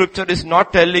over, scripture is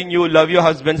not telling you love your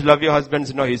husbands.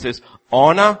 No, he says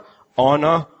honor,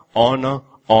 honor, honor,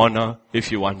 honor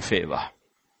if you want favor.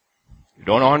 You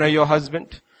don't honor your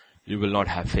husband, you will not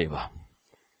have favor.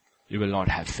 You will not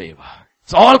have favor.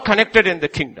 It's all connected in the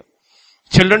kingdom.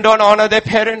 Children don't honor their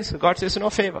parents. God says no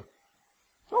favor.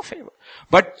 No favor.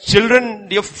 But children,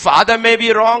 your father may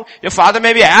be wrong. Your father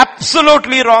may be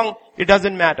absolutely wrong. It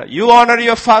doesn't matter. You honor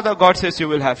your father, God says you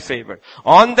will have favor.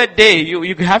 On the day,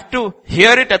 you have to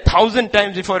hear it 1,000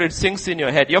 times before it sinks in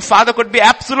your head. Your father could be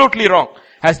absolutely wrong,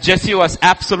 as Jesse was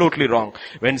absolutely wrong.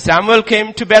 When Samuel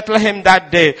came to Bethlehem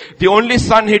that day, the only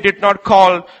son he did not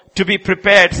call to be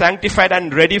prepared, sanctified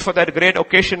and ready for that great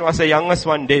occasion was the youngest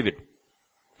one, David.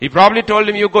 He probably told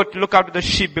him, you go to look after the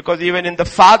sheep, because even in the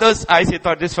father's eyes, he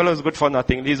thought this fellow is good for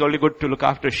nothing. He's only good to look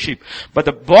after sheep. But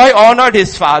the boy honored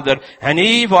his father, and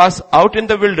he was out in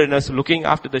the wilderness looking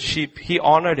after the sheep. He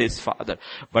honored his father.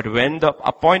 But when the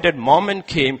appointed moment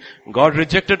came, God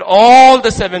rejected all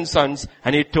the 7 sons,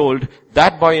 and he told,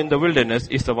 that boy in the wilderness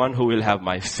is the one who will have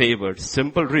my favor.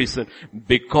 Simple reason,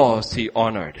 because he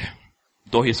honored,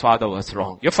 though his father was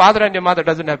wrong. Your father and your mother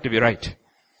doesn't have to be right.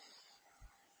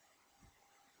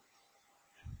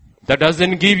 That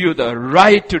doesn't give you the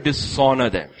right to dishonor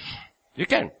them. You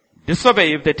can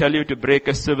disobey if they tell you to break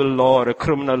a civil law or a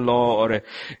criminal law or a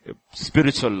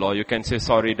spiritual law. You can say,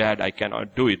 sorry dad, I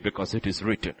cannot do it because it is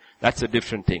written. That's a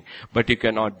different thing. But you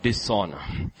cannot dishonor.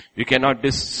 You cannot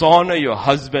dishonor your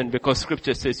husband because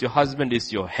scripture says your husband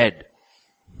is your head.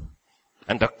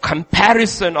 And the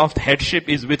comparison of the headship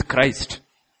is with Christ.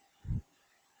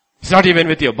 It's not even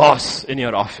with your boss in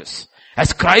your office.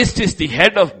 As Christ is the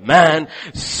head of man,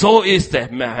 so is the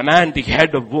man the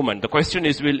head of woman. The question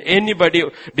is, will anybody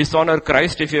dishonor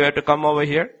Christ if you were to come over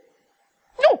here?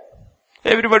 No.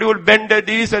 Everybody will bend their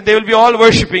knees and they will be all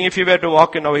worshipping if you were to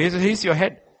walk in over here. He's your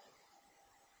head.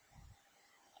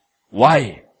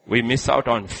 Why? We miss out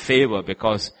on favor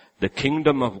because the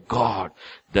kingdom of God,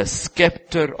 the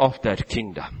scepter of that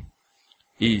kingdom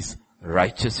is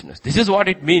righteousness. This is what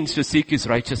it means to seek His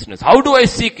righteousness. How do I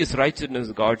seek His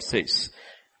righteousness? God says,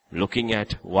 looking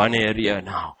at one area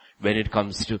now, when it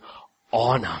comes to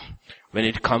honor, when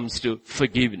it comes to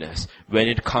forgiveness, when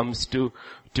it comes to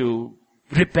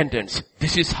repentance.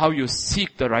 This is how you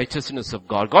seek the righteousness of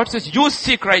God. God says, you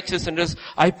seek righteousness.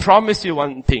 I promise you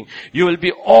one thing. You will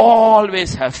be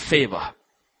always have favor.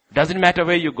 Doesn't matter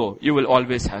where you go, you will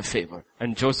always have favor.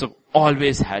 And Joseph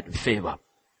always had favor.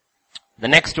 The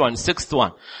next one, 6th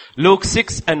one. Luke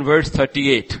 6 and verse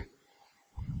 38.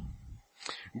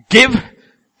 Give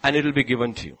and it will be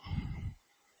given to you.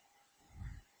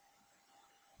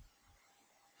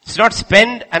 It's not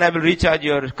spend and I will recharge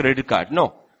your credit card.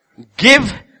 No.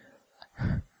 Give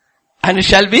and it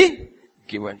shall be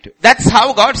given to you. That's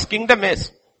how God's kingdom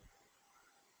is.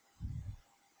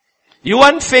 You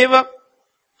want favor?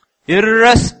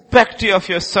 Irrespective of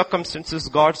your circumstances,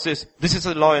 God says, this is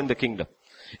the law in the kingdom.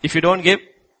 If you don't give,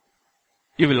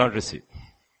 you will not receive.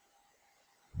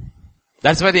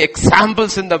 That's why the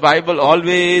examples in the Bible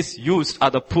always used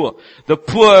are the poor. The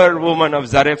poor woman of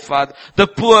Zarephath, the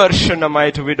poor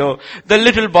Shunammite widow, the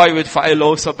little boy with 5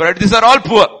 loaves of bread. These are all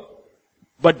poor.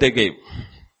 But they gave.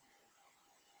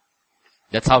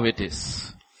 That's how it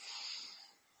is.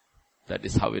 That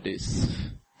is how it is.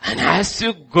 And as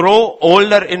you grow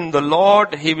older in the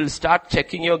Lord, He will start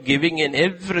checking your giving in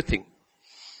everything.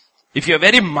 If you're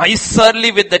very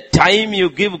miserly with the time you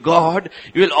give God,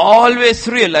 you will always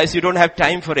realize you don't have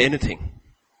time for anything.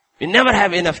 You never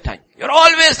have enough time. You're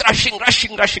always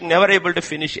rushing, never able to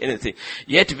finish anything.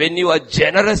 Yet when you are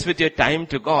generous with your time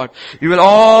to God, you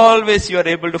are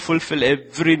able to fulfill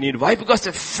every need. Why? Because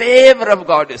the favor of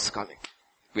God is coming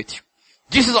with you.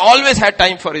 Jesus always had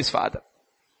time for His Father.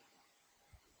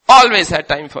 Always had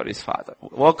time for His Father.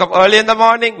 Woke up early in the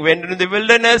morning, went into the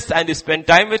wilderness, and He spent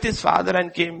time with His Father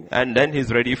and came, and then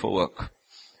He's ready for work.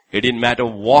 It didn't matter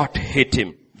what hit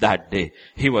Him that day.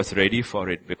 He was ready for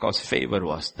it because favor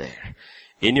was there.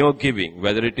 In your giving,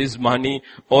 whether it is money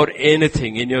or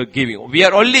anything in your giving, we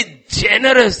are only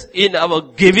generous in our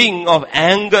giving of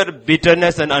anger,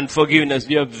 bitterness and unforgiveness.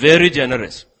 We are very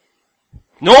generous.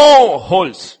 No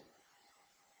holes.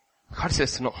 God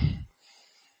says no.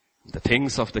 The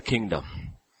things of the kingdom.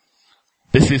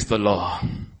 This is the law.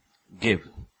 Give.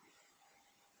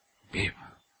 Give.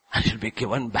 And it will be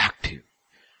given back to you.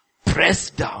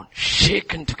 Pressed down,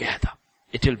 shaken together.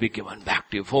 It will be given back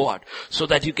to you. For what? So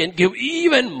that you can give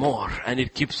even more. And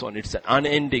it keeps on. It's an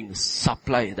unending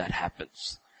supply that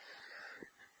happens.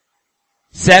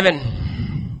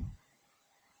 7.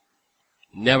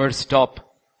 Never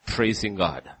stop praising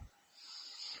God.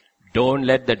 Don't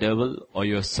let the devil or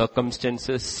your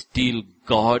circumstances steal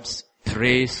God's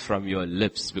praise from your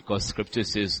lips, because Scripture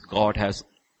says God has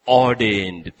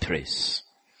ordained praise.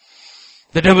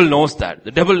 The devil knows that.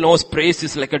 The devil knows praise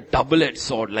is like a double-edged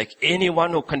sword. Like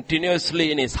anyone who continuously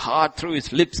in his heart through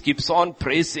his lips keeps on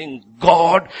praising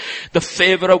God, the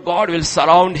favor of God will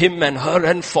surround him and her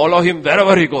and follow him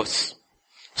wherever he goes.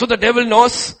 So the devil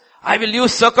knows, I will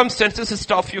use circumstances to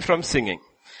stop you from singing,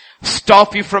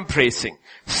 stop you from praising,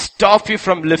 stop you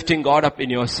from lifting God up in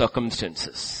your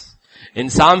circumstances. In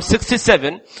Psalm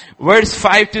 67, verse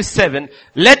 5 to 7,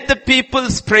 let the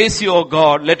peoples praise you, O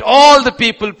God. Let all the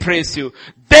people praise you.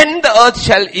 Then the earth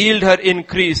shall yield her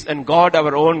increase, and God,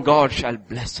 our own God, shall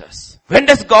bless us. When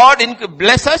does God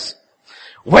bless us?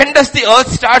 When does the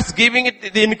earth start giving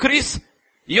it the increase?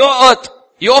 Your earth,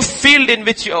 your field in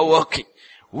which you are working.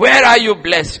 Where are you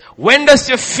blessed? When does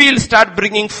your field start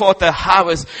bringing forth a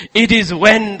harvest? It is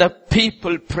when the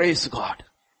people praise God.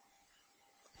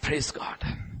 Praise God.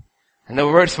 And the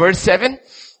verse 7.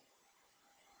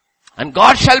 And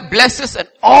God shall bless us, and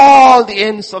all the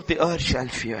ends of the earth shall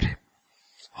fear Him.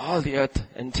 All the earth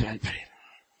and shall pray.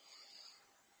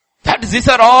 These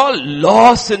are all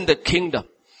laws in the kingdom.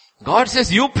 God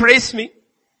says, you praise me.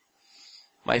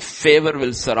 My favor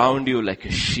will surround you like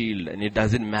a shield, and it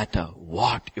doesn't matter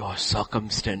what your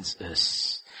circumstance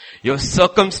is. Your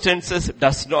circumstances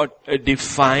does not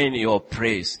define your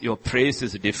praise. Your praise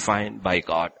is defined by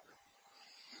God,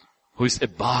 who is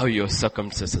above your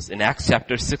circumstances. In Acts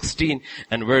chapter 16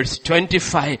 and verse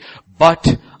 25,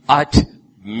 but at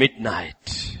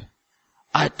midnight,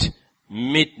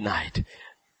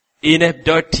 in a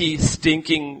dirty,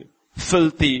 stinking,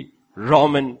 filthy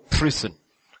Roman prison,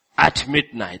 at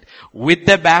midnight, with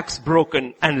their backs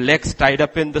broken and legs tied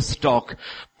up in the stocks,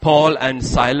 Paul and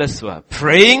Silas were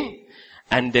praying,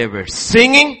 and they were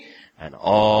singing, and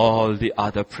all the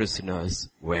other prisoners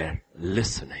were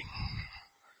listening.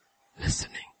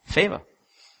 Favor.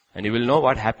 And you will know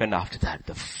what happened after that.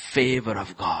 The favor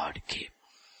of God came.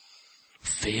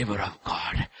 Favor of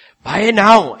God. By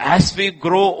now, as we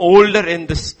grow older in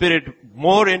the Spirit,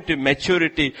 more into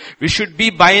maturity, we should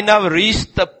be by now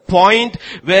reached the point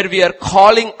where we are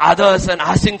calling others and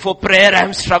asking for prayer.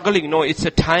 I'm struggling. No, it's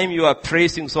a time you are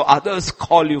praising, so others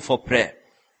call you for prayer.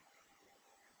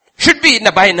 Should be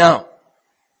by now.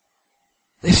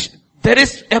 There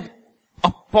is a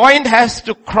point has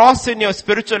to cross in your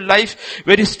spiritual life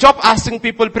where you stop asking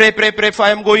people, pray for, I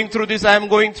am going through this. Where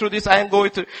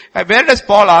does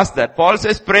Paul ask that? Paul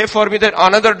says, pray for me that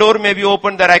another door may be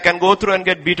opened that I can go through and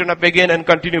get beaten up again and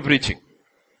continue preaching.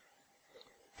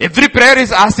 Every prayer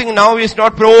is asking now is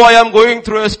not, I am going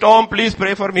through a storm, please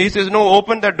pray for me. He says, no,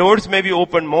 open the doors may be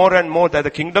opened more and more, that the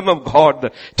kingdom of God,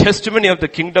 the testimony of the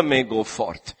kingdom may go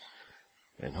forth.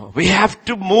 We have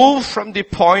to move from the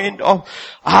point of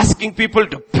asking people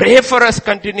to pray for us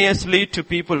continuously to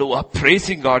people who are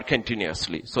praising God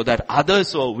continuously, so that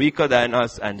others who are weaker than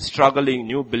us and struggling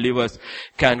new believers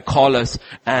can call us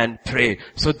and pray.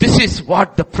 So this is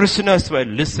what the prisoners were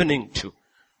listening to.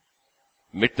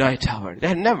 Midnight hour. They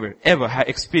had never ever had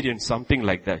experienced something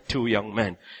like that. 2 young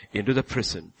men into the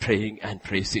prison praying and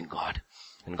praising God.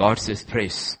 And God says,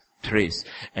 praise. trace,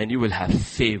 and you will have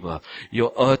favor.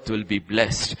 Your earth will be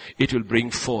blessed. It will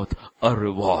bring forth a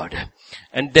reward.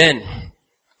 And then,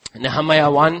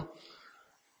 Nehemiah 1,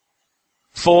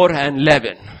 4 and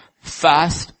 11.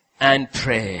 Fast and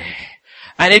pray.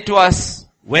 And it was,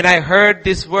 when I heard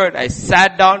this word, I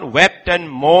sat down, wept and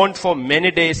mourned for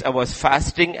many days. I was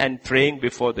fasting and praying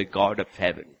before the God of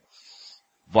heaven.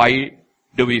 Why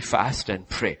do we fast and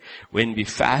pray? When we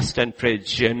fast and pray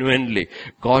genuinely,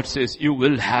 God says, you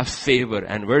will have favor.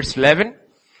 And verse 11,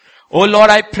 O Lord,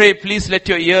 I pray, please let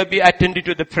your ear be attentive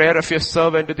to the prayer of your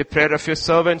servant, to the prayer of your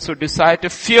servants who desire to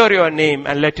fear your name,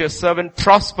 and let your servant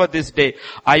prosper this day.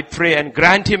 I pray, and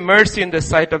grant him mercy in the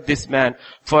sight of this man,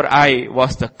 for I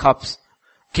was the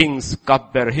king's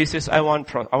cupbearer. He says, I want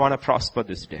to prosper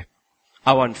this day.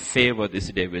 I want favor this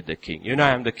day with the king. You know,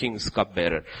 I am the king's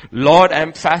cupbearer. Lord, I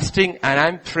am fasting and I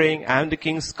am praying. I am the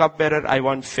king's cupbearer. I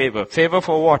want favor. Favor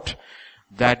for what?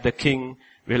 That the king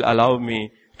will allow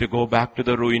me to go back to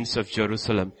the ruins of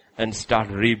Jerusalem and start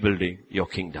rebuilding your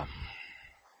kingdom.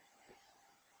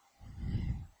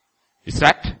 Is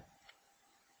that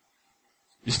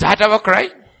our cry?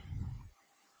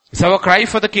 Is our cry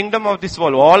for the kingdom of this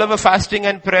world? All our fasting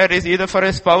and prayer is either for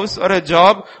a spouse or a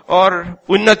job or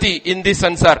unnati in this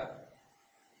sansar.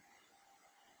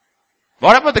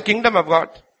 What about the kingdom of God?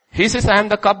 He says, I am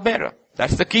the cupbearer.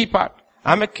 That's the key part.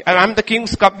 I'm the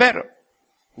king's cupbearer.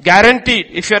 Guaranteed,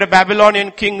 if you're a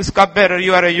Babylonian king's cupbearer,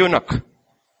 you are a eunuch.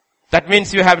 That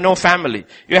means you have no family.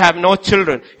 You have no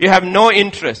children. You have no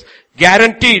interest.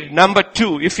 Guaranteed, number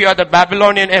 2, if you are the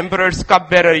Babylonian emperor's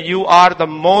cupbearer, you are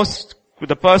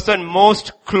the person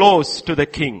most close to the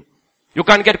king. You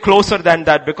can't get closer than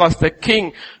that because the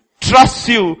king trusts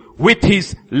you with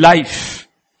his life.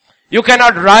 You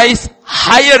cannot rise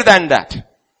higher than that.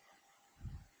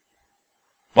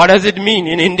 What does it mean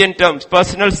in Indian terms?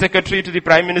 Personal secretary to the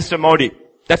Prime Minister Modi.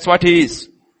 That's what he is.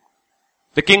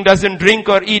 The king doesn't drink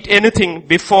or eat anything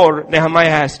before Nehemiah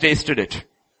has tasted it.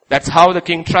 That's how the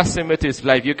king trusts him with his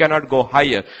life. You cannot go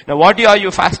higher. Now what are you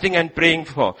fasting and praying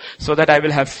for? So that I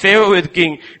will have favor with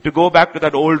king to go back to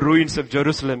that old ruins of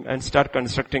Jerusalem and start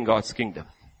constructing God's kingdom.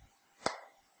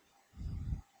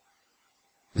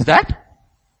 Is that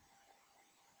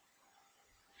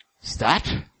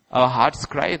our heart's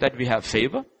cry, that we have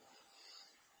favor?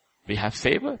 We have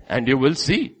favor, and you will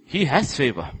see, he has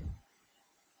favor.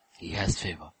 He has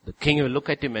favor. The king will look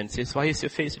at him and says, why is your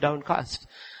face downcast?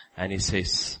 And he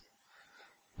says,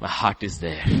 my heart is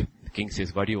there. The king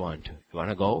says, what do you want? You want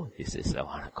to go? He says, I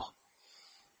want to go.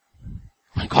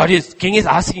 And king is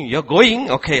asking, you're going?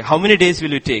 Okay, how many days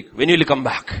will you take? When will you come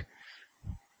back?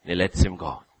 He lets him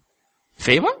go.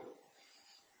 Favor?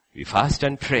 We fast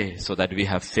and pray so that we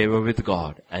have favor with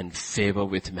God and favor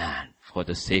with man for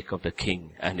the sake of the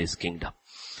king and his kingdom.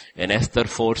 In Esther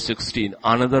 4:16,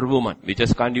 another woman, we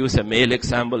just can't use a male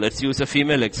example, let's use a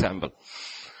female example.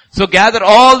 So gather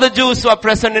all the Jews who are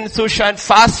present in Shushan,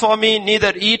 fast for me,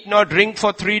 neither eat nor drink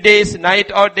for 3 days, night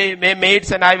or day, may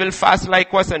maids, and I will fast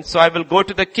likewise, and so I will go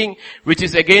to the king, which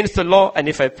is against the law, and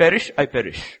if I perish, I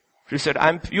perish. She said,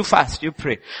 you fast, you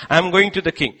pray. I'm going to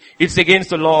the king. It's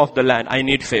against the law of the land. I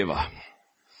need favor.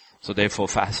 So therefore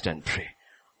fast and pray.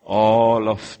 All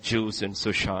of Jews in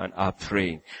Shushan are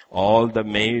praying. All the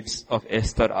maids of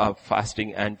Esther are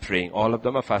fasting and praying. All of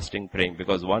them are fasting, praying,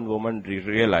 because one woman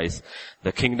realized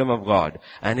the kingdom of God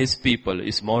and his people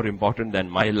is more important than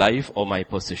my life or my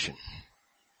position.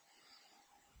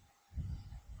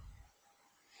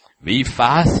 We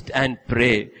fast and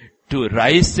pray to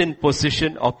rise in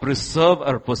position or preserve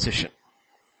her position.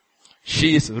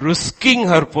 She is risking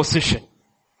her position.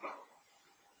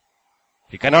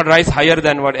 He cannot rise higher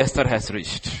than what Esther has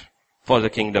reached for the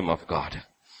kingdom of God.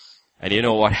 And you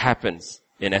know what happens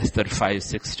in Esther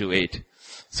 5:6-8.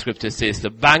 Scripture says, the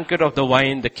banquet of the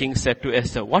wine, the king said to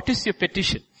Esther, what is your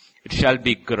petition? It shall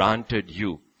be granted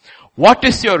you. What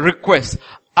is your request?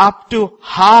 Up to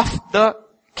half the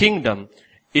kingdom,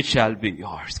 it shall be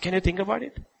yours. Can you think about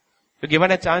it? You're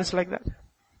given a chance like that.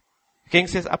 The king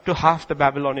says, up to half the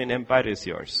Babylonian empire is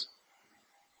yours.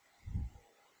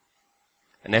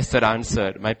 And Esther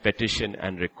answered, my petition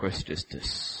and request is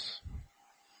this.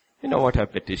 You know what her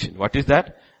petition? What is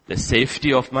that? The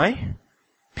safety of my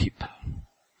people.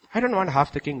 I don't want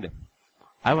half the kingdom.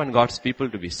 I want God's people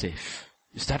to be safe.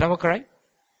 Is that our cry?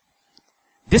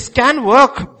 This can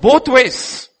work both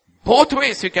ways. Both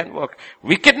ways you can work.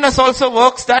 Wickedness also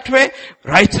works that way.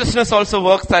 Righteousness also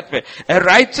works that way. A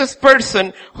righteous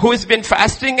person who has been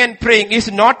fasting and praying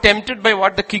is not tempted by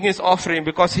what the king is offering,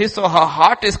 because his or her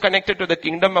heart is connected to the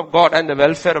kingdom of God and the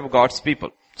welfare of God's people.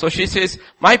 So she says,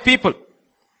 my people,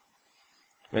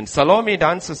 When Salome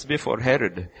dances before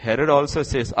Herod, Herod also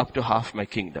says, up to half my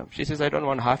kingdom. She says, I don't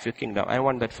want half your kingdom. I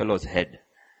want that fellow's head.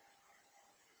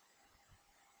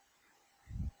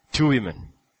 2 women.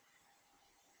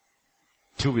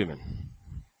 2 women.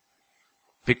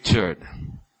 Pictured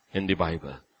in the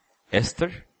Bible.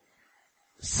 Esther,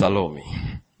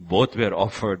 Salome. Both were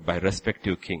offered by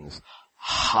respective kings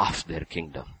half their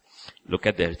kingdom. Look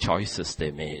at their choices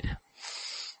they made.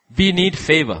 We need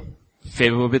favor.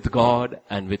 Favor with God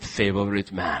and with favor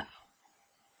with man.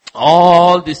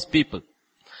 All these people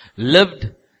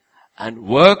lived and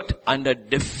worked under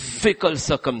difficult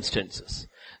circumstances.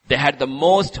 They had the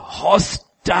most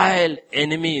hostile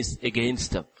enemies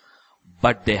against them.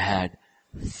 But they had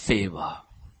favor.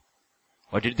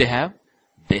 What did they have?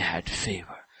 They had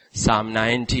favor. Psalm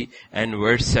 90 and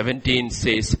verse 17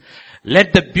 says,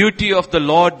 let the beauty of the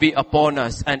Lord be upon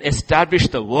us and establish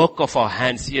the work of our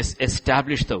hands. Yes,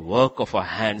 establish the work of our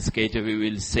hands. KJV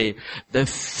will say, the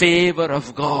favor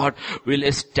of God will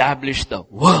establish the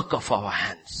work of our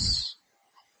hands.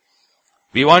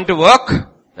 We want to work.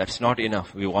 That's not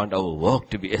enough. We want our work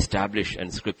to be established.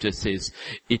 And scripture says,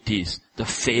 it is the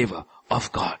favor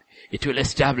of God. It will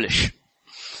establish.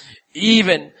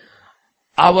 Even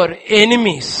our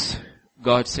enemies,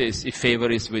 God says, if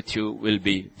favor is with you, will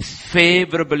be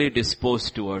favorably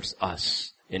disposed towards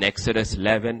us. In Exodus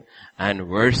 11 and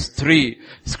verse 3,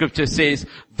 scripture says,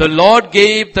 the Lord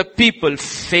gave the people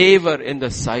favor in the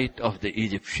sight of the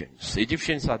Egyptians. The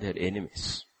Egyptians are their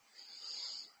enemies.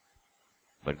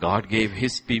 But God gave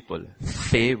His people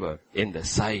favor in the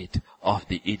sight of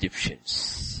the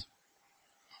Egyptians.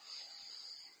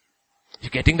 You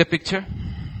getting the picture?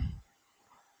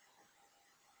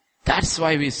 That's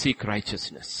why we seek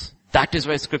righteousness. That is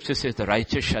why scripture says the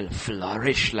righteous shall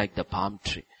flourish like the palm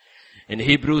tree. In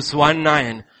Hebrews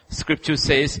 1:9, scripture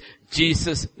says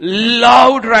Jesus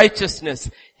loved righteousness,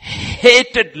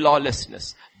 hated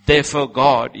lawlessness. Therefore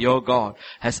God, your God,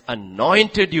 has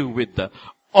anointed you with the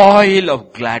oil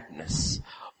of gladness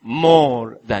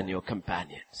more than your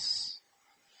companions.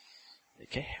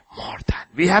 Okay? More than.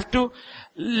 We have to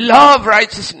love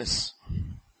righteousness.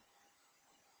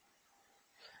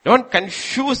 Don't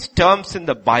confuse terms in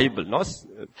the Bible. No?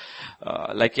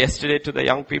 Like yesterday to the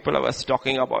young people I was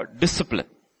talking about discipline.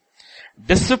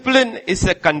 Discipline is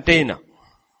a container.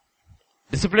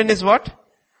 Discipline is what?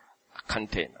 A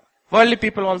container. Worldly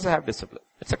people also have discipline.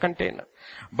 It's a container.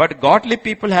 But godly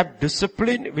people have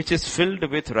discipline which is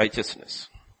filled with righteousness.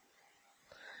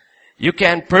 You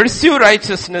can pursue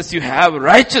righteousness, you have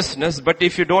righteousness, but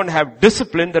if you don't have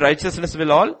discipline, the righteousness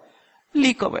will all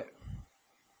leak away.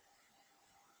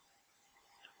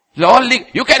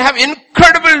 You can have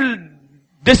incredible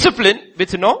discipline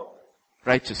with no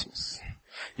righteousness.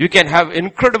 You can have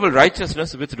incredible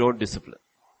righteousness with no discipline.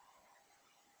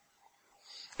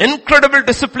 Incredible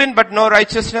discipline but no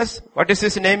righteousness. What is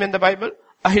his name in the Bible?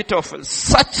 Ahithophel.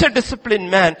 Such a disciplined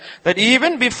man that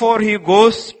even before he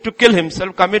goes to kill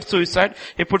himself, commit suicide,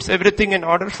 he puts everything in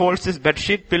order, folds his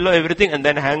bedsheet, pillow, everything, and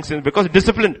then hangs him because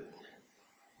disciplined.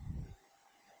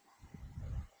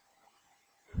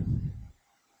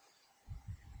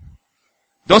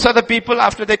 Those are the people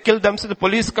after they kill themselves, the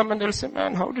police come and they'll say,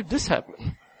 man, how did this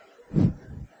happen?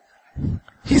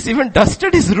 He's even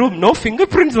dusted his room, no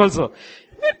fingerprints also.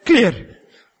 Clear.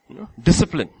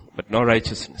 Discipline, but no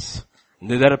righteousness. And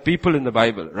there are people in the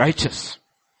Bible, righteous,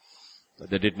 but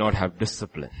they did not have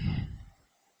discipline.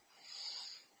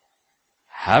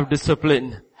 Have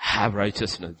discipline, have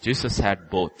righteousness. Jesus had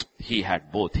both. He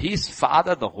had both. His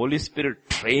Father, the Holy Spirit,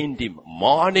 trained him.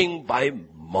 Morning by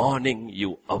morning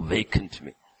you awakened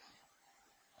me.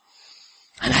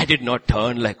 And I did not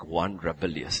turn like one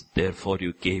rebellious. Therefore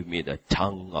you gave me the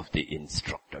tongue of the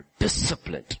instructor.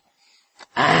 Disciplined.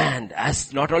 And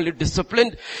as not only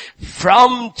disciplined,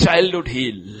 from childhood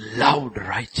he loved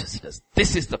righteousness.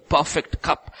 This is the perfect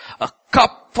cup. A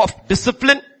cup of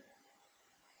discipline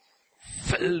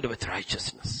filled with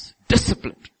righteousness.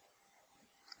 Disciplined.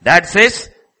 Dad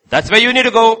says, that's where you need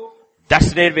to go.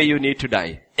 That's where you need to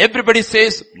die. Everybody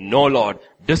says, no Lord.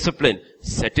 Discipline.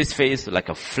 Set his face like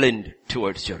a flint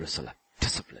towards Jerusalem.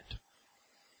 Disciplined.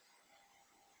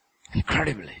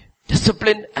 Incredibly.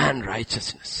 Discipline and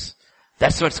righteousness.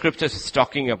 That's what scripture is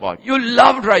talking about. You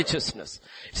loved righteousness.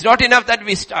 It's not enough that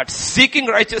we start seeking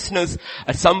righteousness.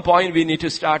 At some point we need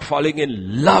to start falling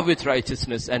in love with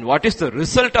righteousness. And what is the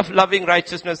result of loving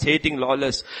righteousness, hating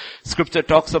lawless? Scripture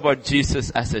talks about Jesus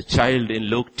as a child in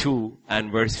Luke 2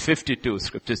 and verse 52.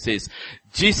 Scripture says,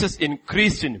 Jesus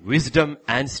increased in wisdom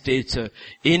and stature,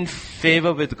 in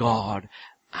favor with God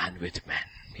and with men.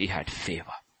 He had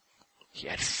favor. He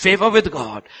had favor with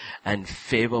God and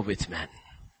favor with men.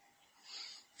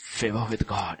 favor with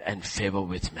God and favor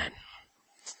with men.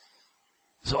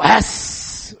 So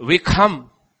as we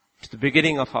come to the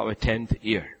beginning of our 10th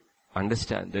year,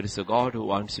 understand there is a God who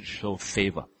wants to show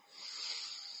favor.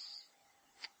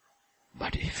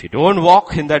 But if you don't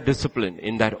walk in that discipline,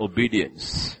 in that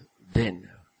obedience, then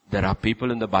there are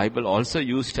people in the Bible also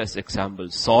used as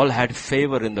examples. Saul had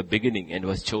favor in the beginning and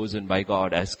was chosen by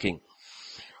God as king.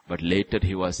 But later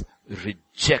he was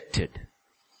rejected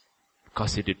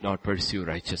because he did not pursue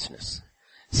righteousness.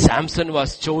 Samson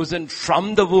was chosen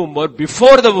from the womb, or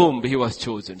before the womb he was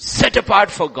chosen, set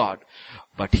apart for God.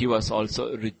 But he was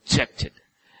also rejected.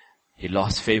 He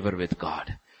lost favor with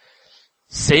God.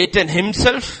 Satan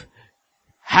himself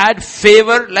had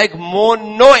favor like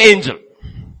no angel.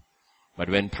 But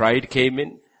when pride came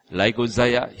in, like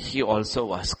Uzziah, he also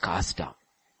was cast down.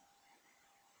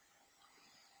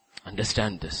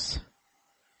 Understand this.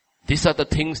 These are the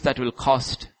things that will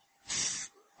cost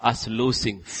us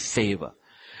losing favor.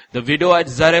 The widow at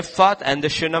Zarephath and the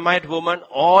Shunammite woman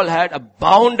all had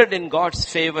abounded in God's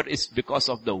favor is because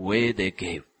of the way they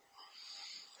gave.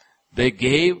 They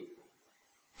gave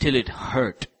till it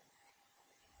hurt.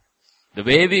 The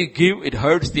way we give, it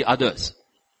hurts the others.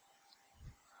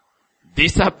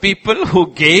 These are people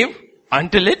who gave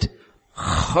until it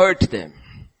hurt them.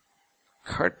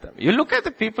 Hurt them. You look at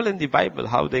the people in the Bible,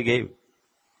 how they gave.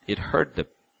 It hurt them.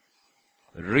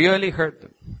 Really hurt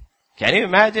them. Can you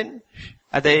imagine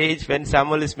at the age when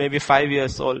Samuel is maybe 5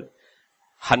 years old,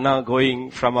 Hannah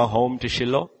going from her home to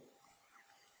Shiloh?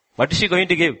 What is she going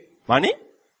to give? Money?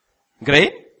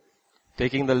 Grain?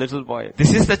 Taking the little boy.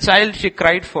 This is the child she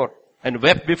cried for and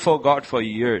wept before God for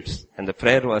years. And the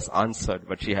prayer was answered,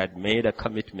 but she had made a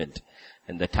commitment.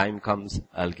 And the time comes,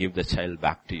 I'll give the child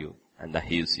back to you. And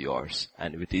he is yours.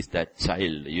 And it is that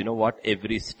child. You know what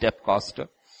every step cost her?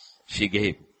 She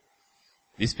gave.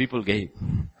 These people gave.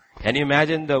 Can you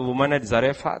imagine the woman at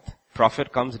Zarephath?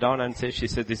 Prophet comes down and says, she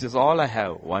says, this is all I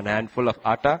have. 1 handful of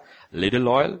atta, little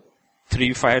oil,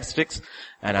 3 fire sticks,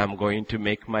 and I'm going to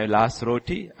make my last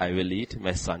roti. I will eat,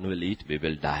 my son will eat, we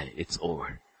will die. It's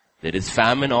over. There is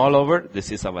famine all over.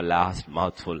 This is our last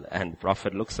mouthful. And the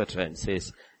prophet looks at her and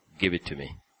says, give it to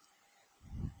me.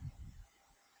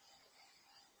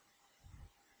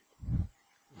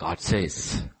 God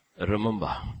says,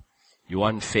 remember, you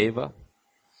want favor?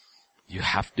 You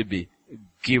have to be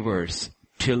givers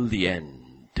till the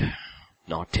end,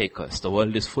 not takers. The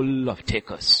world is full of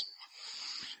takers.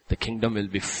 The kingdom will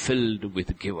be filled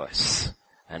with givers.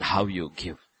 And how you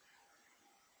give.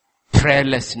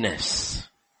 Prayerlessness.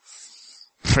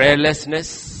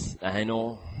 Prayerlessness, I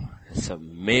know, it's a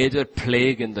major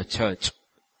plague in the church.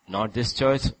 Not this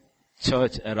church,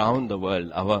 church around the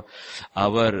world.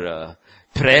 Our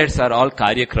prayers are all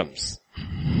karyakrams.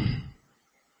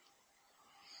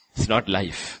 It's not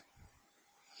life.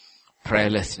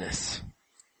 Prayerlessness.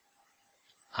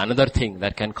 Another thing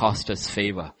that can cost us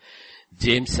favor.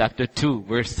 James chapter 2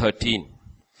 verse 13.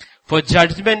 For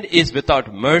judgment is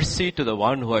without mercy to the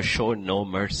one who has shown no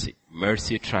mercy.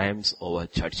 Mercy triumphs over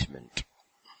judgment.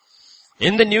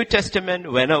 In the New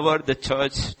Testament, whenever the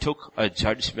church took a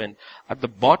judgment, at the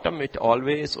bottom it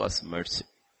always was mercy.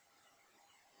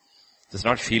 It was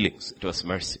not feelings, it was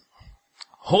mercy.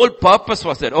 Whole purpose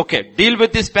was that, okay, deal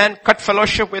with this man, cut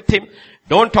fellowship with him,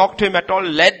 don't talk to him at all,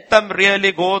 let them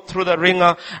really go through the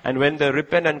ringer, and when they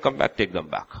repent and come back, take them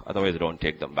back. Otherwise don't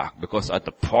take them back, because at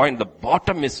the point, the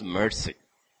bottom is mercy.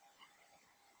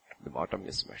 The bottom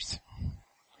is mercy.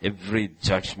 Every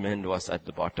judgment was at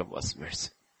the bottom was mercy.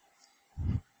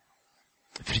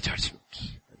 Every judgment.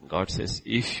 And God says,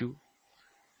 if you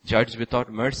judge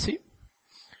without mercy,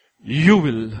 you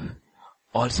will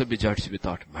also be judged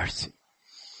without mercy.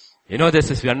 You know, there's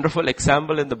this wonderful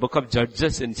example in the book of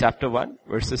Judges in chapter 1,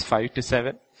 verses 5 to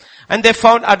 7. And they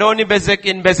found Adoni-Bezek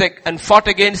in Bezek and fought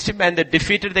against him, and they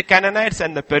defeated the Canaanites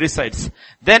and the Perizzites.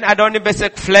 Then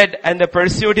Adoni-Bezek fled, and they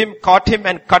pursued him, caught him,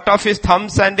 and cut off his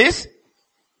thumbs and his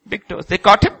big toes. They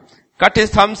caught him, cut his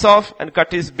thumbs off, and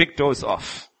cut his big toes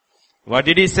off. What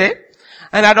did he say?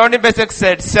 And Adoni-Bezek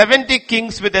said, 70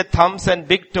 kings with their thumbs and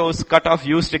big toes cut off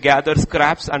used to gather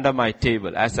scraps under my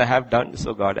table. As I have done,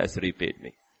 so God has repaid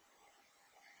me.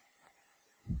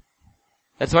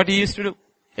 That's what he used to do.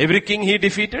 Every king he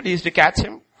defeated, he used to catch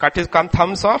him, cut his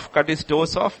thumbs off, cut his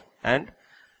toes off, and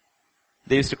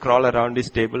they used to crawl around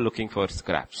his table looking for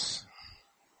scraps.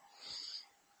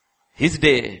 His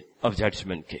day of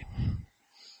judgment came.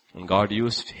 And God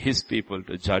used his people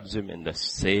to judge him in the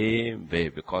same way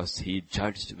because he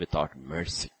judged without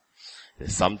mercy.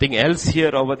 There's something else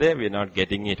here over there. We're not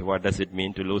getting it. What does it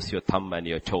mean to lose your thumb and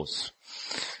your toes?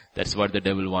 That's what the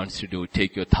devil wants to do.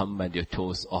 Take your thumb and your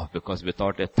toes off, because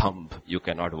without a thumb, you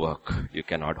cannot work. You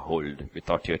cannot hold.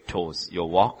 Without your toes, your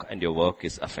walk and your work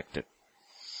is affected.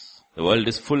 The world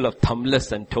is full of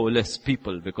thumbless and toeless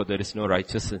people because there is no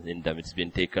righteousness in them. It's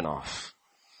been taken off.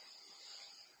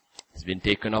 It's been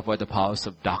taken off by the powers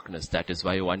of darkness. That is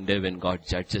why one day when God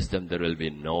judges them, there will be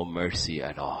no mercy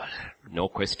at all. No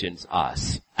questions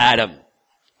asked. Adam,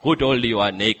 who told you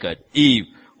are naked? Eve,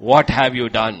 what have you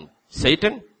done?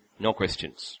 Satan, no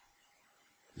questions.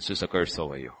 This is a curse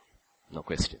over you. No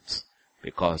questions.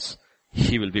 Because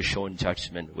he will be shown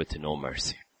judgment with no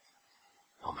mercy.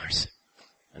 No mercy.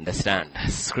 Understand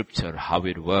scripture, how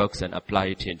it works, and apply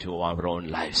it into our own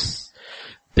lives.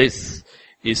 This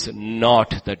is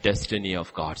not the destiny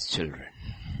of God's children.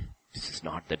 This is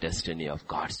not the destiny of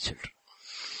God's children.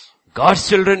 God's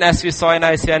children, as we saw in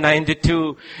Isaiah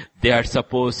 92, they are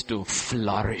supposed to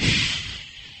flourish.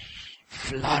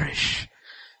 Flourish.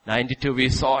 92 we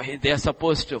saw, they are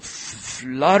supposed to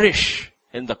flourish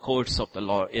in the courts of the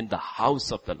Lord, in the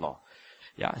house of the Lord.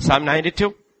 Yeah, Psalm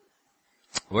 92.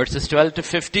 Verses 12 to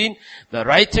 15, the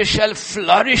righteous shall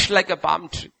flourish like a palm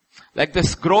tree. Like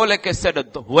this grow, like I said,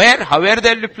 however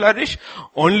they will flourish,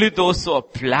 only those who are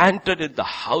planted in the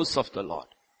house of the Lord.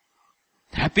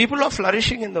 There are people who are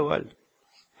flourishing in the world.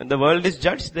 When the world is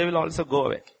judged, they will also go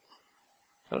away.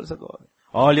 Also go away.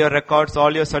 All your records,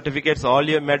 all your certificates, all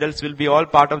your medals will be all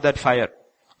part of that fire.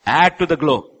 Add to the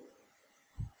glow.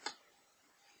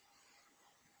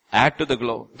 Add to the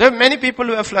glow. There are many people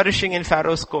who are flourishing in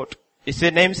Pharaoh's court. Is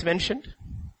their names mentioned?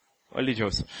 Only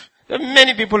Joseph. There are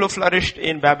many people who flourished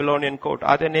in Babylonian court.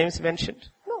 Are their names mentioned?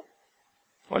 No.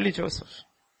 Only Joseph.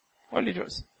 Only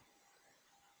Joseph.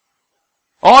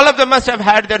 All of them must have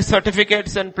had their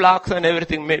certificates and plaques and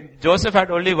everything. Joseph had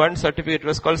only one certificate. It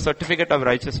was called Certificate of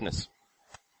Righteousness.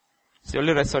 It's the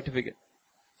only certificate.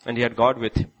 And he had God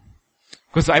with him.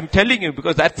 Because I'm telling you,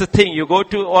 because that's the thing. You go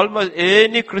to almost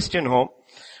any Christian home,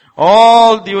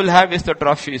 all you will have is the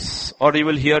trophies, or you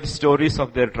will hear stories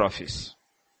of their trophies.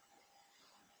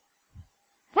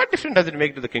 What difference does it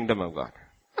make to the kingdom of God?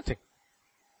 Nothing.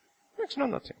 It's not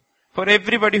nothing. For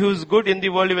everybody who's good in the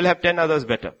world, you will have 10 others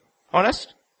better.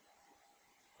 Honest?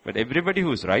 But everybody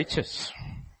who's righteous,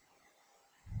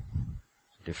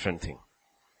 different thing.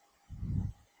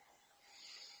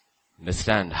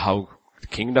 Understand how the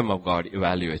kingdom of God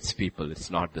evaluates people. It's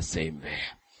not the same way.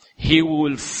 He who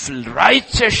will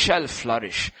righteous shall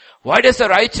flourish. Why does the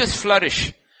righteous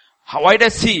flourish? Why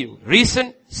does he?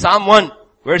 Reason? Psalm 1,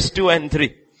 verse 2 and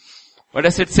 3. What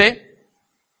does it say?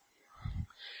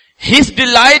 His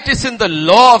delight is in the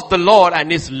law of the Lord,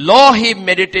 and his law he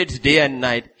meditates day and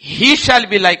night. He shall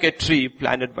be like a tree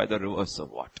planted by the rivers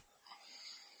of water.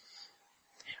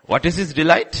 What is his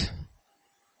delight?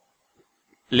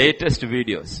 Latest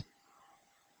videos.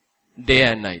 Day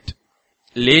and night.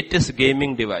 Latest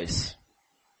gaming device.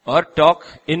 Or talk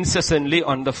incessantly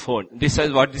on the phone. This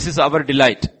is our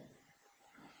delight.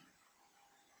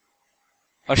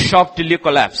 Or shop till you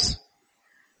collapse.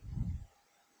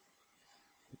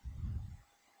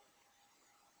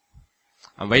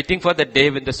 I'm waiting for the day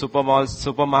when the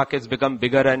supermarkets become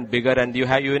bigger and bigger, and you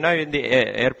know, in the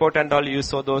airport and all, you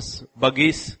saw those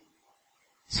buggies.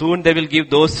 Soon they will give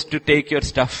those to take your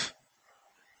stuff.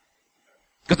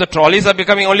 Because the trolleys are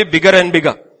becoming only bigger and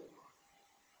bigger.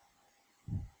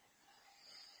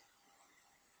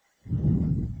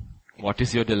 What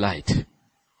is your delight?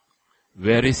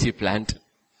 Where is he planted?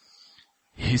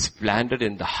 He is planted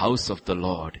in the house of the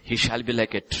Lord. He shall be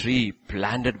like a tree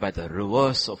planted by the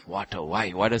rivers of water.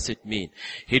 Why? What does it mean?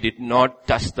 He did not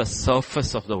touch the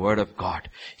surface of the word of God.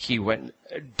 He went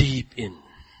deep in.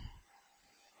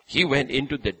 He went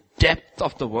into the depth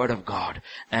of the word of God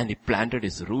and he planted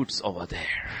his roots over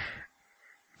there.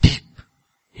 Deep.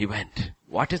 He went.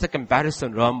 What is the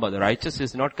comparison? Remember, the righteous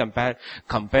is not compared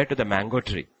to the mango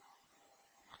tree.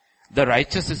 The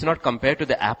righteous is not compared to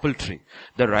the apple tree.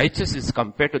 The righteous is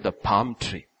compared to the palm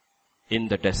tree in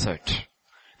the desert.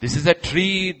 This is a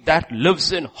tree that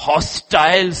lives in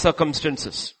hostile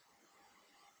circumstances.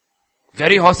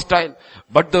 Very hostile.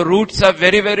 But the roots are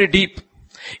very, very deep.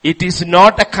 It is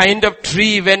not a kind of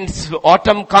tree when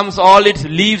autumn comes, all its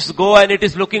leaves go and it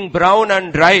is looking brown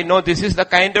and dry. No, this is the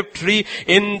kind of tree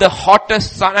in the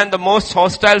hottest sun and the most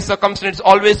hostile circumstances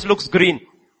always looks green.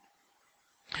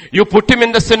 You put him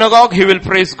in the synagogue, he will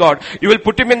praise God. You will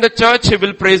put him in the church, he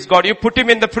will praise God. You put him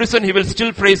in the prison, he will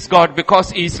still praise God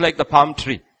because he is like the palm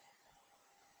tree.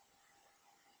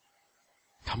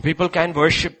 Some people can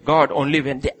worship God only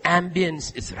when the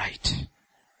ambience is right.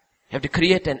 You have to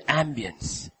create an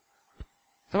ambience.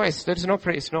 Otherwise, there is no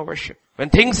praise, no worship. When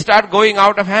things start going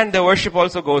out of hand, the worship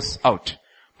also goes out.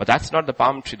 But that's not the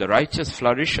palm tree. The righteous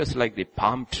flourishes like the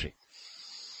palm tree.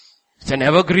 It's an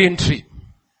evergreen tree.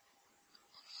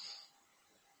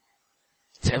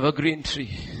 It's an evergreen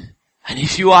tree. And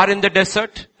if you are in the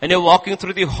desert and you're walking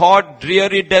through the hot,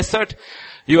 dreary desert,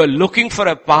 you are looking for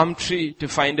a palm tree to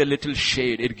find a little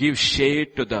shade. It gives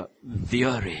shade to the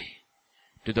weary.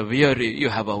 To the weary, you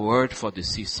have a word for the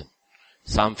season.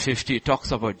 Psalm 50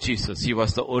 talks about Jesus. He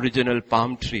was the original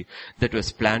palm tree that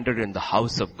was planted in the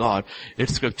house of God.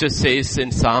 Its scripture says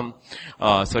in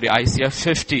Isaiah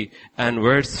 50 and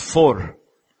verse 4.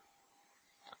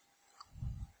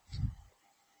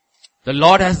 The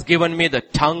Lord has given me the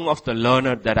tongue of the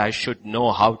learned that I should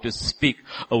know how to speak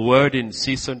a word in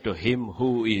season to him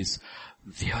who is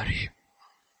weary.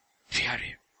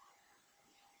 Weary.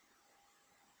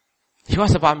 He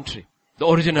was a palm tree. The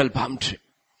original palm tree.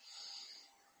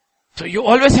 So you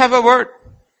always have a word.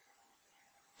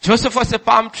 Joseph was a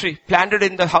palm tree planted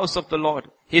in the house of the Lord.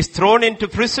 He is thrown into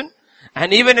prison,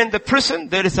 and even in the prison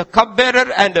there is a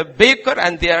cupbearer and a baker,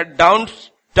 and they are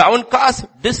downcast,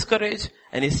 discouraged,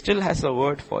 and he still has a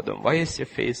word for them. Why is your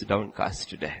face downcast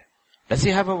today? Does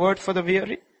he have a word for the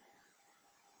weary?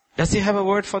 Does he have a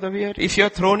word for the weary? If you are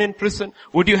thrown in prison,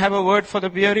 would you have a word for the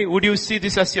weary? Would you see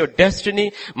this as your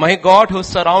destiny? My God who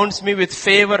surrounds me with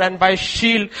favor and by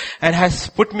shield and has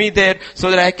put me there so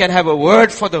that I can have a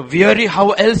word for the weary.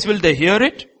 How else will they hear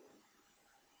it?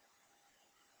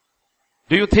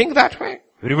 Do you think that way?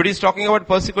 Everybody is talking about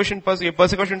persecution. If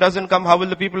persecution doesn't come, how will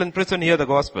the people in prison hear the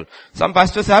gospel? Some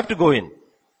pastors have to go in.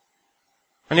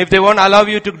 And if they won't allow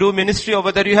you to do ministry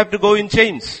over there, you have to go in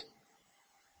chains.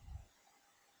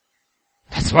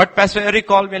 That's what Pastor Eric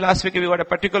called me last week. We got a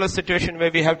particular situation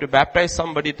where we have to baptize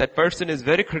somebody. That person is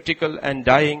very critical and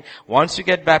dying, wants to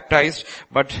get baptized,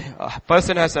 but a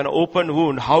person has an open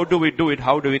wound. How do we do it?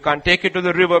 We can't take it to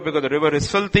the river because the river is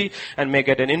filthy and may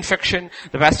get an infection.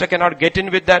 The pastor cannot get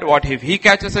in with that. What if he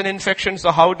catches an infection?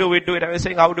 So how do we do it? I was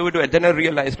saying, how do we do it? Then I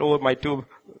realized, my two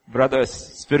brothers,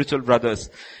 spiritual brothers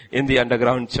in the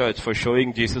underground church for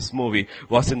showing Jesus movie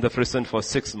was in the prison for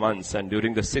 6 months, and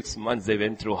during the 6 months they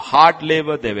went through hard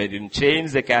labor, they were in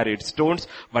chains, they carried stones,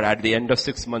 but at the end of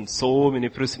 6 months so many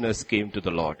prisoners came to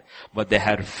the Lord. But they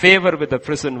had favor with the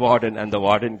prison warden, and the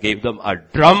warden gave them a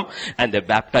drum and they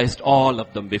baptized all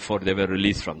of them before they were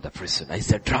released from the prison. I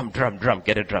said, drum,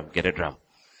 get a drum. Get a drum.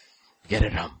 I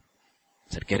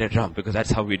said, get a drum, because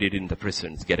that's how we did in the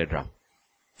prisons, get a drum.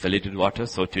 Fill it with water.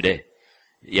 So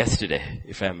yesterday,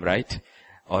 if I'm right,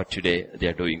 or today, they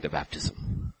are doing the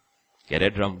baptism. Get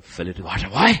a drum, fill it with water.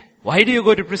 Why? Why do you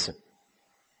go to prison?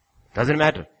 Doesn't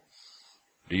matter.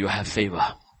 Do you have favor?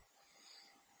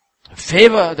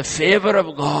 Favor, the favor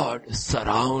of God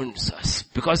surrounds us.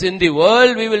 Because in the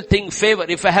world we will think favor.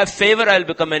 If I have favor, I'll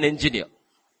become an engineer.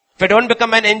 If I don't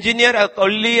become an engineer,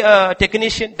 only a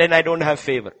technician, then I don't have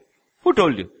favor. Who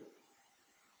told you?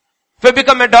 If I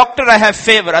become a doctor, I have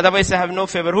favor. Otherwise, I have no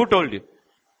favor. Who told you?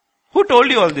 Who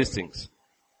told you all these things?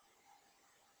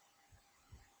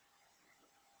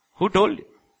 Who told you?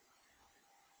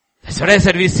 That's what I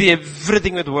said. We see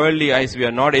everything with worldly eyes. We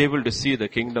are not able to see the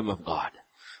kingdom of God.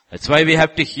 That's why we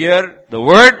have to hear the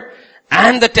word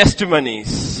and the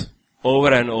testimonies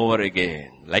over and over again.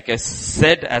 Like I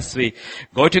said, as we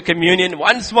go to communion,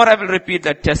 once more I will repeat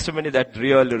that testimony that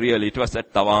really, it was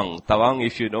at Tawang. Tawang,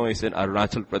 if you know, is in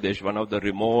Arunachal Pradesh, one of the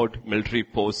remote military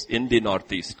posts in the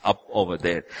northeast, up over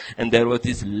there. And there was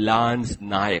this Lance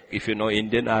Nayak. If you know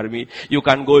Indian army, you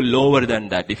can't go lower than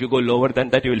that. If you go lower than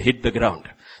that, you will hit the ground.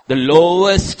 The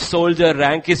lowest soldier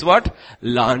rank is what?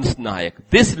 Lance Nayak.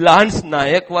 This Lance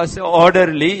Nayak was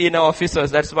orderly in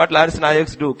officers. That's what Lance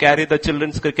Nayaks do. Carry the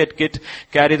children's cricket kit,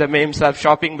 carry the Memsaf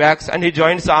shopping bags, and he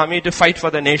joins the army to fight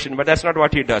for the nation. But that's not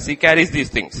what he does. He carries these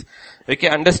things. Okay,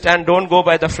 understand, don't go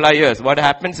by the flyers. What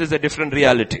happens is a different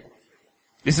reality.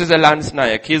 This is a Lance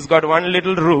Nayak. He's got one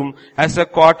little room as a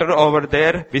quarter over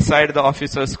there beside the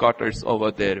officers' quarters over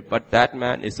there. But that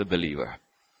man is a believer.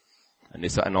 And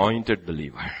is an anointed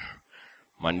believer.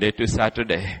 Monday to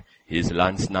Saturday, he is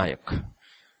Lance Nayak.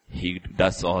 He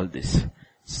does all this.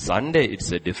 Sunday, it's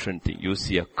a different thing. You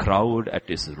see a crowd at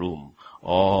his room.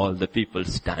 All the people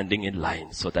standing in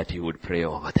line so that he would pray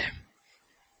over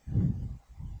them.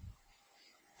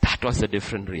 That was a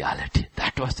different reality.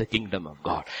 That was the kingdom of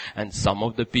God. And some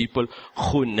of the people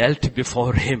who knelt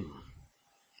before him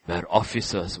were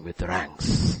officers with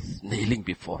ranks, kneeling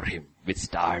before him with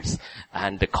stars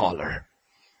and the collar.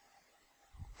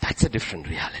 That's a different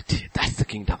reality. That's the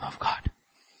kingdom of God.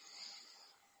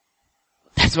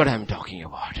 That's what I'm talking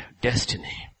about.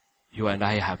 Destiny. You and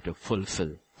I have to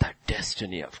fulfill that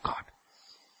destiny of God.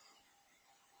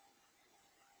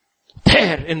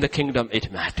 share in the kingdom,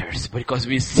 it matters. Because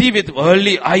we see with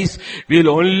worldly eyes, we'll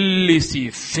only see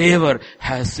favor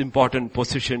has important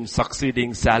position,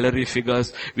 succeeding, salary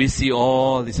figures. We see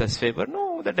all this as favor.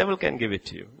 No, the devil can give it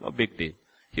to you. No big deal.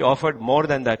 He offered more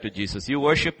than that to Jesus. You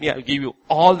worship me, I'll give you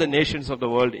all the nations of the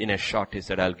world in a shot. He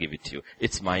said, I'll give it to you.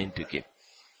 It's mine to give.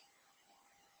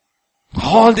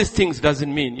 All these things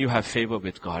doesn't mean you have favor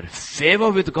with God.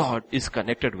 Favor with God is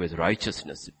connected with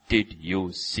righteousness. Did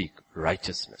you seek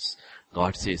righteousness?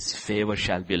 God says favor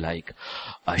shall be like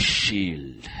a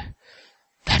shield.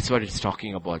 That's what it's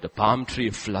talking about. The palm tree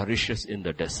flourishes in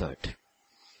the desert.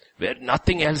 Where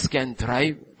nothing else can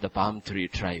thrive, the palm tree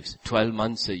thrives. 12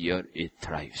 months a year, it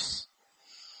thrives.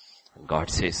 And God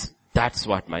says, that's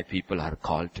what my people are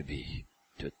called to be.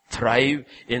 To thrive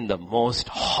in the most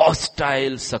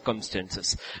hostile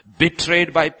circumstances.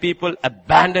 Betrayed by people,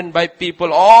 abandoned by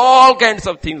people, all kinds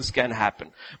of things can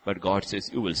happen. But God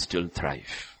says, you will still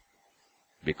thrive.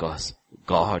 Because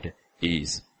God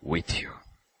is with you.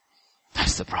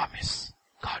 That's the promise.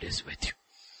 God is with you.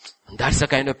 And that's the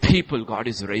kind of people God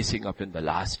is raising up in the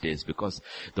last days, because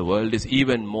the world is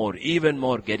even more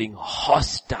getting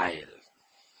hostile.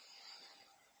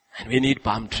 And we need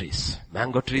palm trees.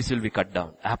 Mango trees will be cut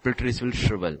down. Apple trees will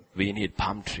shrivel. We need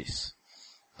palm trees.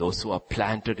 Those who are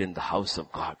planted in the house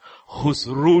of God, whose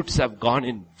roots have gone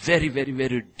in very, very,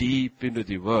 very deep into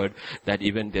the word, that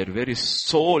even their very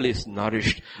soul is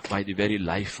nourished by the very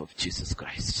life of Jesus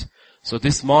Christ. So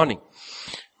this morning,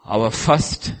 our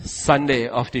first Sunday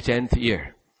of the 10th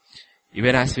year,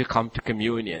 even as we come to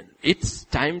communion, it's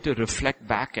time to reflect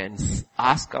back and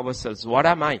ask ourselves, what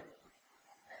am I?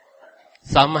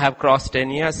 Some have crossed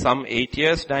 10 years, some 8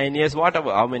 years, 9 years,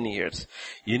 whatever, how many years.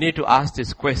 You need to ask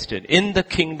this question. In the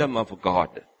kingdom of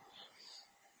God,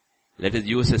 let us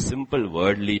use a simple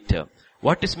worldly term.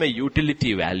 What is my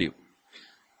utility value?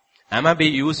 Am I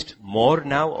being used more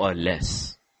now or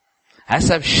less?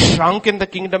 Has I shrunk in the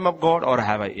kingdom of God, or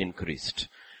have I increased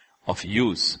of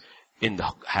use in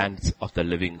the hands of the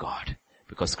living God?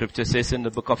 Because scripture says in the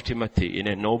book of Timothy, in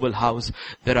a noble house,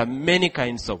 there are many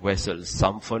kinds of vessels,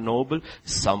 some for noble,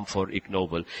 some for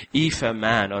ignoble. If a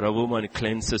man or a woman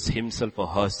cleanses himself or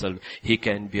herself, he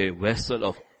can be a vessel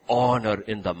of honor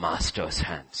in the master's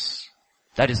hands.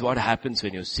 That is what happens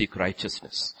when you seek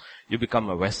righteousness. You become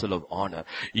a vessel of honor.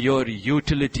 Your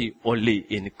utility only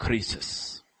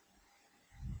increases.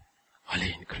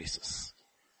 Only increases.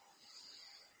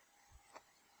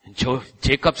 In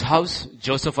Jacob's house,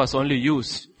 Joseph was only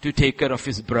used to take care of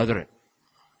his brethren.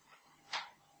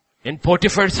 In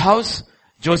Potiphar's house,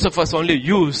 Joseph was only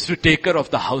used to take care of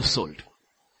the household.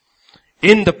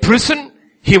 In the prison,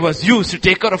 he was used to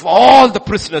take care of all the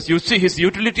prisoners. You see, his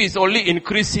utility is only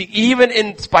increasing even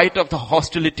in spite of the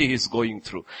hostility he is going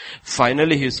through.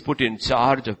 Finally, he is put in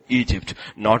charge of Egypt.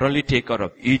 Not only take care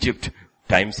of Egypt,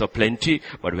 times of plenty,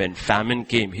 but when famine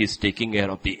came, he's taking care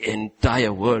of the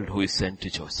entire world who is sent to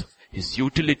Joseph. His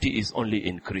utility is only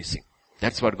increasing.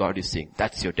 That's what God is saying.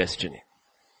 That's your destiny.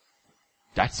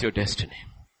 That's your destiny.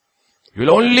 You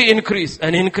will only increase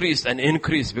and increase and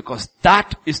increase, because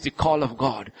that is the call of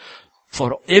God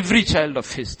for every child of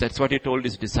his. That's what he told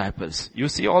his disciples. You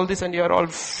see all this and you are all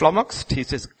flummoxed? He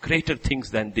says, greater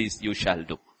things than these you shall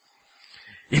do.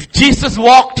 If Jesus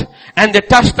walked and they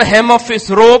touched the hem of his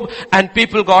robe and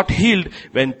people got healed,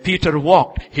 when Peter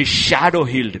walked, his shadow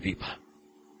healed people.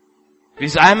 He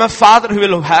says, I am a father who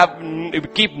will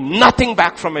keep nothing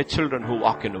back from my children who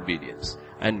walk in obedience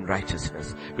and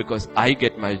righteousness, because I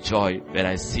get my joy when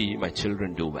I see my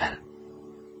children do well.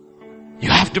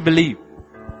 You have to believe.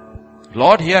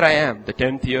 Lord, here I am. The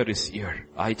 10th year is here.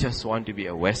 I just want to be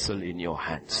a vessel in your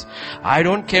hands. I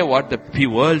don't care what the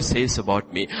world says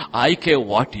about me. I care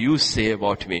what you say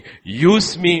about me.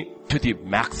 Use me to the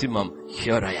maximum.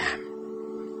 Here I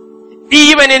am.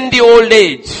 Even in the old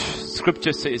age,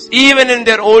 scripture says, even in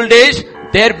their old age,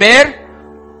 they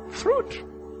bear fruit.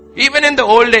 Even in the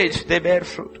old age, they bear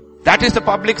fruit. That is the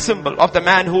public symbol of the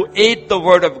man who ate the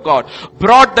word of God,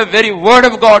 brought the very word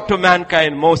of God to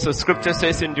mankind. Moses, scripture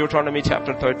says in Deuteronomy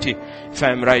chapter 30, if I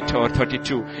am right, or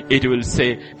 32, it will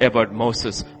say about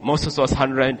Moses. Moses was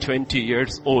 120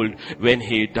 years old when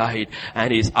he died,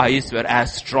 and his eyes were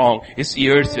as strong, his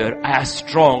ears were as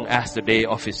strong as the day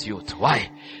of his youth. Why?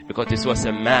 Because this was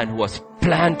a man who was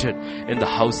planted in the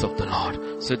house of the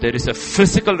Lord. So there is a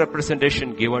physical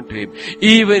representation given to him.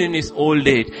 Even in his old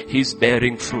age, he's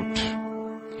bearing fruit.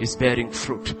 He's bearing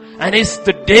fruit. And it's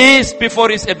the days before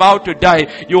he's about to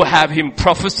die, you have him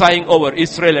prophesying over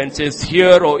Israel and says,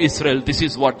 hear, O Israel, this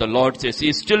is what the Lord says.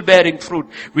 He's still bearing fruit,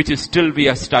 which is still we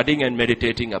are studying and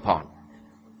meditating upon.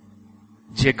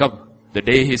 Jacob The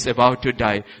day he's about to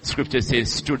die, scripture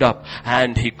says, stood up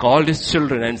and he called his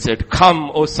children and said,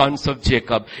 come, O sons of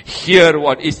Jacob, hear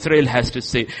what Israel has to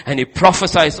say. And he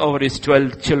prophesies over his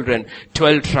 12 children,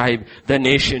 12 tribes, the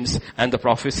nations, and the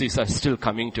prophecies are still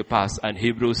coming to pass. And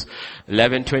Hebrews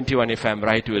 11:21, if I'm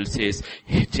right, will says,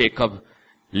 Jacob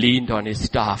leaned on his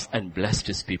staff and blessed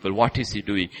his people. What is he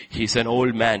doing? He's an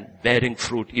old man bearing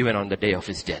fruit even on the day of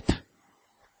his death.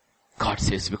 God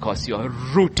says, because you are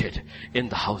rooted in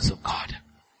the house of God.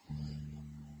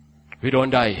 We don't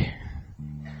die.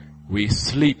 We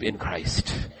sleep in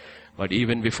Christ. But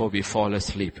even before we fall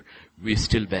asleep, we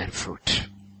still bear fruit.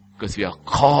 Because we are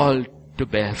called to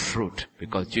bear fruit.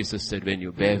 Because Jesus said, when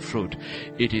you bear fruit,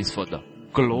 it is for the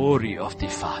glory of the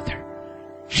Father.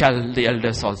 Shall the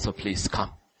elders also please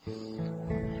come?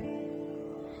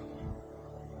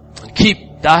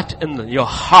 Keep that in your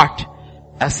heart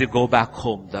as you go back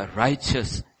home. The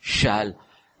righteous shall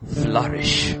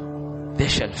flourish. They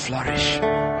shall flourish.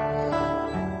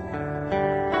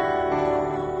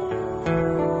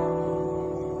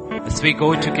 As we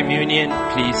go to communion,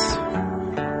 please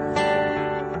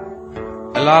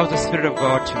allow the Spirit of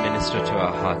God to minister to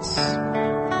our hearts.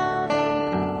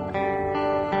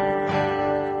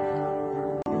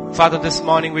 Father, this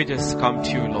morning we just come to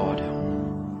you, Lord.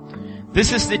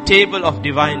 This is the table of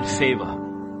divine favor.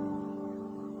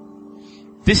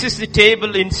 This is the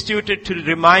table instituted to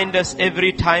remind us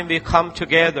every time we come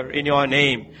together in your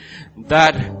name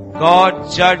that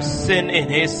God judged sin in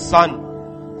his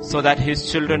Son so that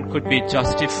his children could be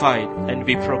justified and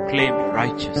be proclaimed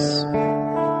righteous.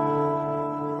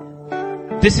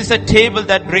 This is a table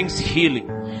that brings healing.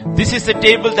 This is a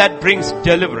table that brings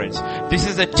deliverance. This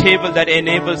is a table that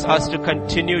enables us to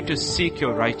continue to seek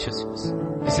your righteousness.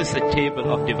 This is a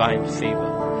table of divine favor.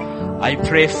 I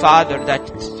pray, Father,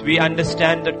 that we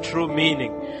understand the true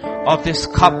meaning of this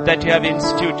cup that you have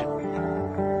instituted.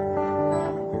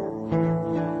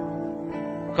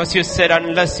 Because you said,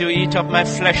 unless you eat of my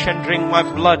flesh and drink my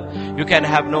blood, you can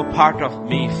have no part of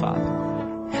me,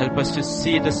 Father. Help us to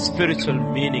see the spiritual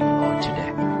meaning, Lord,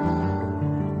 today.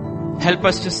 Help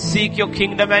us to seek your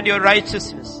kingdom and your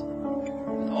righteousness.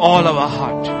 All of our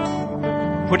heart.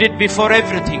 Put it before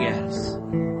everything else.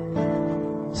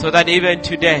 So that even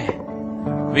today,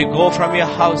 we go from your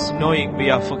house knowing we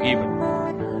are forgiven.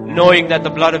 Knowing that the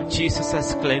blood of Jesus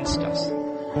has cleansed us.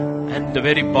 And the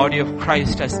very body of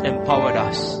Christ has empowered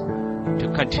us to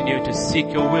continue to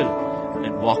seek your will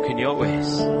and walk in your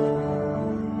ways.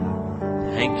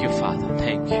 Thank you, Father.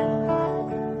 Thank you.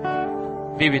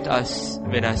 Be with us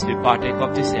when as we partake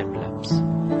of these emblems.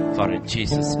 For in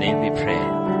Jesus' name we pray.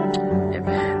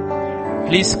 Amen.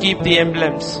 Please keep the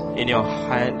emblems in your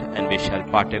hand and we shall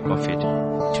partake of it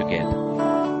together.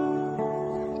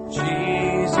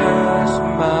 Jesus,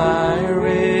 my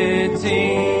Redeemer,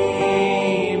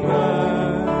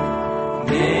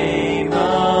 name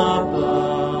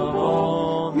above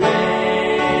all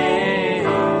names,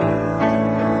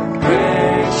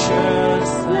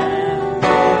 precious Lamb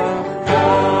of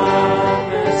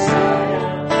God, Messiah,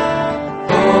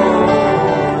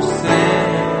 oh,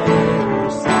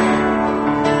 sinners,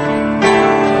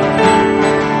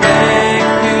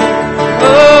 thank you,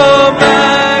 oh,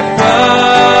 my Father.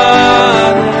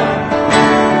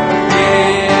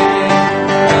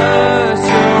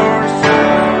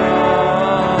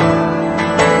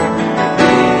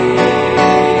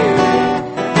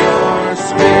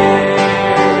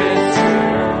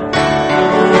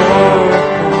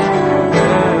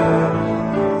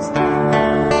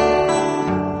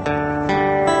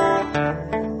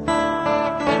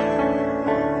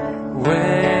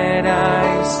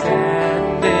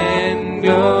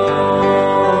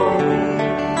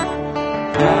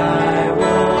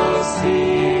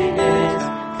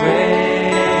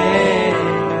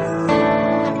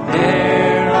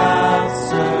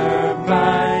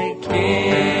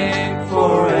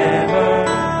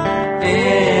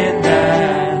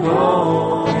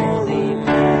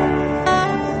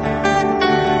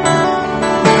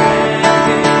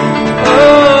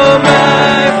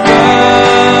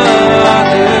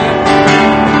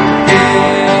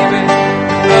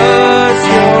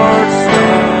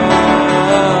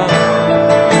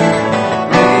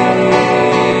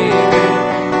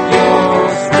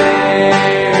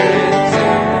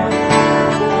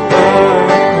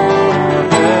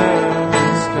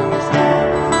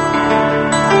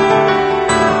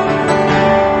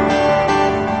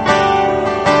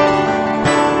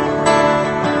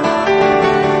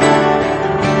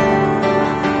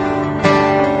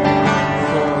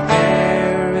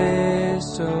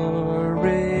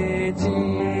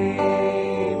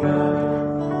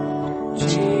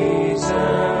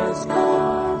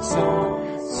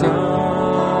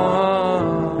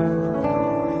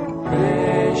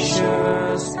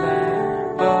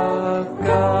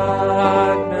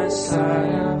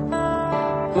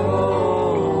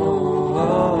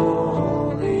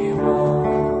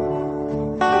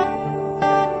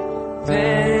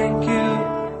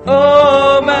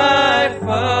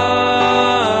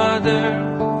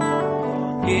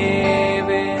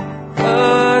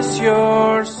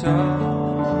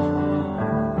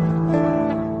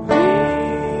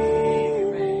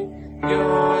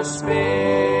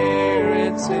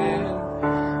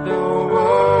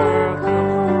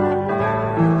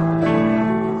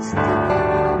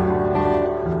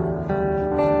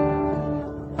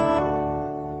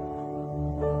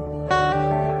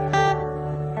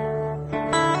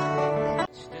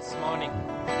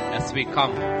 as we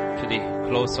come to the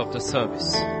close of the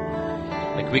service.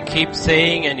 Like we keep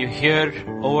saying and you hear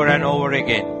over and over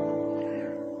again.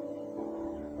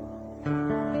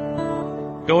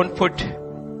 Don't put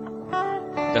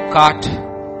the cart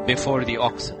before the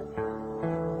oxen.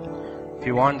 If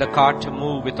you want the cart to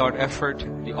move without effort,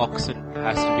 the oxen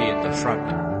has to be in the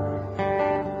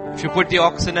front. If you put the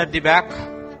oxen at the back,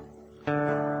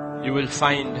 you will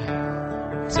find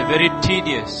it's a very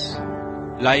tedious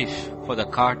life for the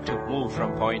cart to move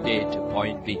from point A to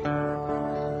point B.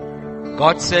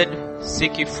 God said,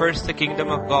 seek ye first the kingdom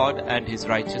of God and His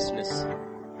righteousness,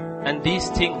 and these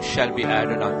things shall be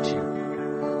added unto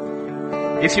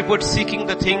you. If you put seeking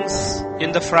the things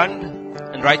in the front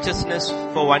and righteousness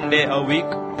for one day a week,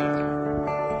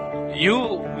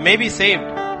 you may be saved,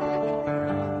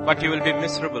 but you will be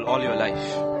miserable all your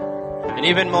life. And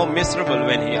even more miserable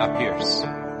when He appears.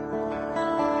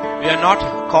 We are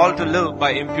not called to live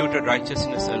by imputed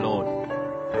righteousness alone.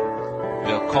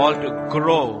 We are called to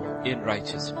grow in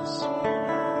righteousness.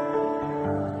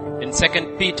 In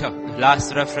 2 Peter, the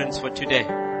last reference for today,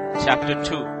 chapter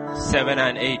 2, 7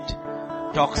 and 8,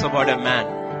 talks about a man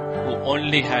who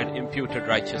only had imputed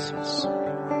righteousness.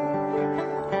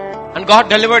 And God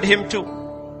delivered him too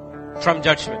from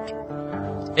judgment.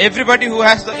 Everybody who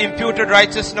has the imputed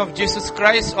righteousness of Jesus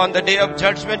Christ, on the day of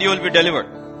judgment, you will be delivered.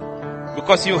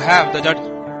 Because you have the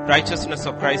righteousness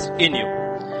of Christ in you.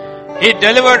 He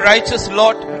delivered righteous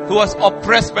Lot, who was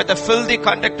oppressed by the filthy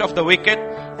conduct of the wicked.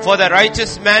 For the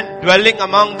righteous man dwelling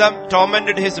among them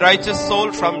tormented his righteous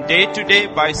soul from day to day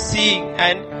by seeing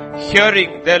and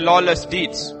hearing their lawless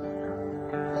deeds.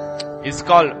 He's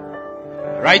called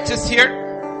righteous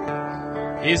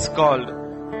here. He's called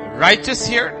righteous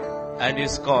here. And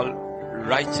is called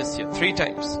righteous here. 3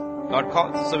 times God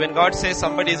calls. So when God says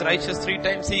somebody is righteous 3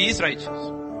 times, he is righteous.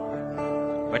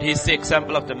 But he's the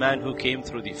example of the man who came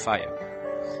through the fire.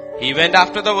 He went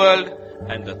after the world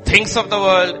and the things of the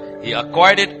world. He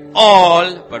acquired it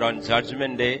all, but on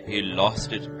judgment day, he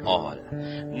lost it all.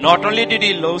 Not only did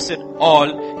he lose it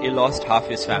all, he lost half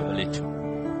his family too.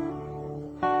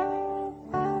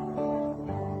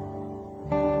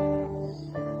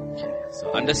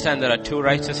 Understand there are 2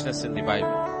 righteousness in the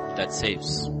Bible that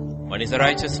saves. One is the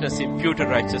righteousness, imputed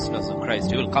righteousness of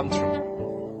Christ. You will come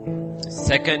through. The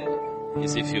second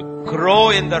is if you grow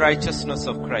in the righteousness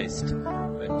of Christ,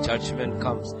 when judgment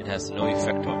comes, it has no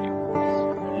effect on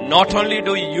you. Not only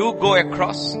do you go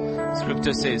across,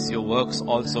 Scripture says your works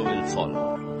also will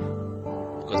follow.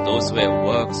 Because those were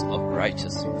works of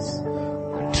righteousness.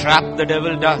 The trap the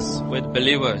devil does with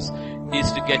believers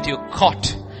is to get you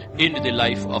caught into the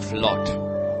life of Lot.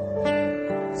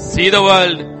 See the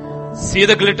world, see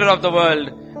the glitter of the world,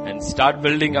 and start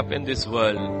building up in this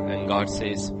world. And God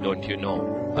says, don't you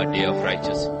know, a day of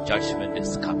righteous judgment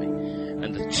is coming.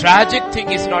 And the tragic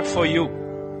thing is not for you.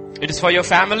 It is for your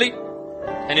family,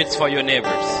 and it's for your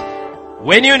neighbors.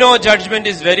 When you know judgment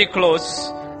is very close,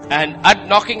 and at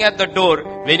knocking at the door,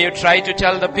 when you try to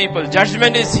tell the people,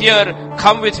 judgment is here,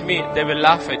 come with me, they will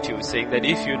laugh at you, saying that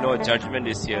if you know judgment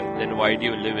is here, then why do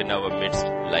you live in our midst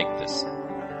like this?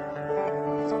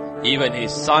 Even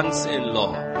his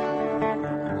sons-in-law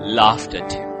laughed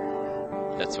at him.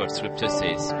 That's what Scripture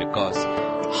says, because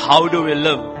how do we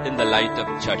live in the light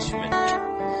of judgment?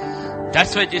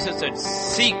 That's why Jesus said,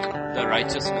 seek the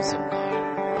righteousness of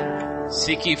God.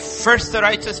 Seek ye first the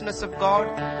righteousness of God,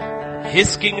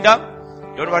 His kingdom.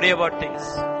 Don't worry about things.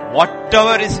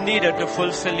 Whatever is needed to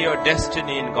fulfill your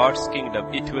destiny in God's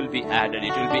kingdom, it will be added.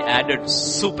 It will be added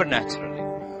supernaturally.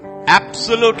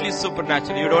 Absolutely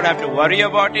supernaturally. You don't have to worry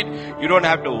about it. You don't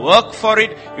have to work for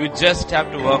it. You just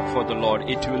have to work for the Lord.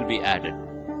 It will be added.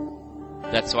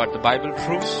 That's what the Bible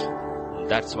proves.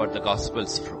 That's what the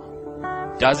Gospels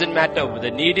prove. Doesn't matter.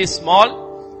 The need is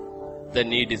small. The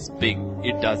need is big.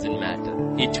 It doesn't matter.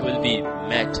 It will be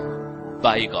met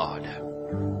by God.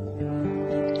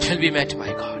 It will be met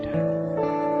by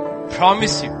God.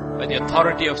 Promise you by the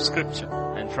authority of Scripture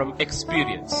and from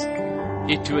experience,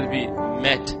 it will be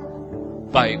met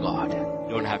by God.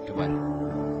 Don't have to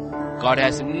worry. God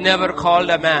has never called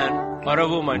a man or a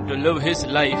woman to live his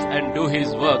life and do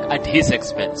his work at his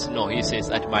expense. No, he says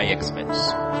at my expense.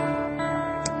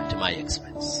 At my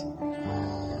expense.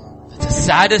 The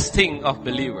saddest thing of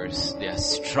believers, they are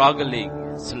struggling,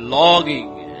 slogging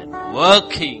and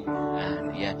working,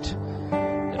 and yet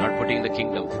they're not putting the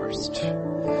kingdom first.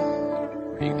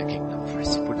 Putting the kingdom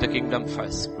first. Put the kingdom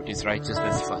first. Put His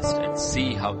righteousness first, and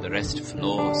see how the rest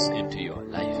flows into your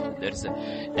life. There's an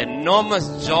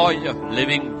enormous joy of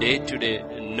living day to day,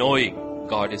 knowing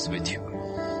God is with you,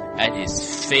 and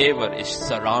His favor is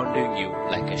surrounding you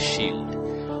like a shield.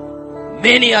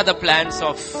 Many are the plans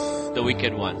of the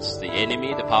wicked ones, the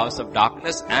enemy, the powers of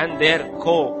darkness and their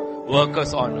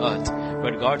co-workers on earth.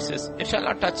 But God says, it shall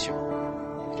not touch you.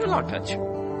 It will not touch you.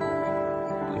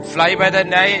 Fly by the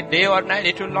night, day or night,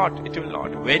 it will not. It will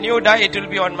not. When you die, it will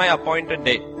be on my appointed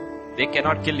day. They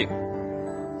cannot kill you.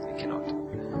 They cannot.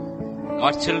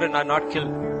 God's children are not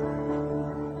killed.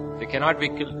 They cannot be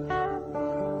killed.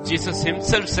 Jesus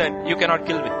himself said, you cannot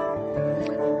kill me.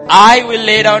 I will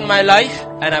lay down my life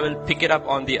and I will pick it up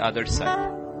on the other side.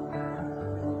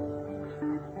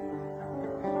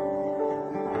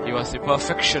 He was the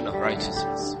perfection of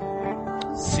righteousness.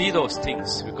 See those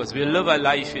things, because we live a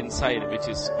life inside which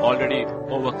is already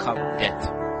overcome death.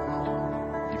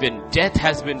 Even death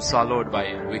has been swallowed by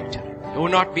a victory. Do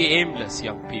not be aimless,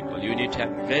 young people. You need to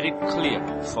have very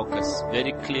clear focus,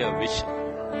 very clear vision.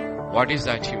 What is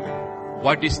that you?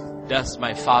 What does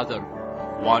my Father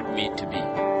want me to be?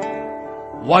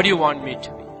 What do you want me to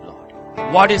be,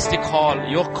 Lord? What is the call,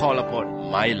 your call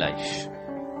upon my life?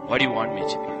 What do you want me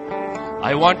to be?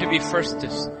 I want to be first.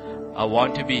 I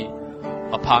want to be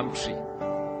a palm tree.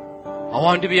 I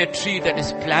want to be a tree that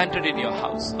is planted in your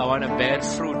house. I want to bear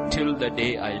fruit till the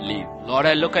day I leave. Lord,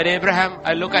 I look at Abraham,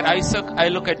 I look at Isaac, I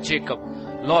look at Jacob.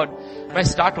 Lord, my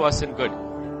start wasn't good.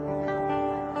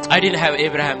 I didn't have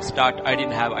Abraham's start, I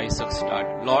didn't have Isaac's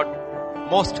start. Lord,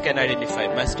 most can identify,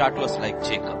 my start was like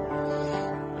Jacob.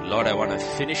 Lord, I want to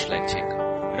finish like Jacob.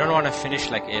 I don't want to finish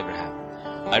like Abraham.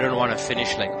 I don't want to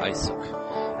finish like Isaac.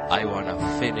 I want to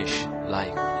finish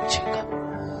like Jacob.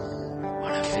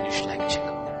 Finish like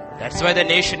Jacob. That's why the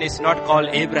nation is not called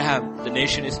Abraham. The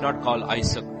nation is not called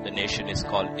Isaac. The nation is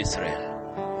called Israel.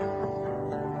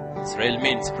 Israel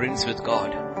means prince with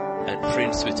God and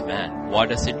prince with man. What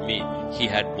does it mean? He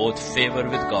had both favor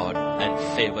with God and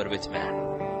favor with man.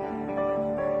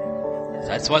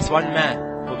 That was one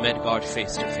man who met God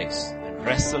face to face and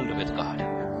wrestled with God.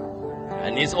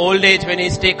 And his old age, when he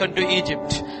is taken to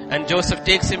Egypt and Joseph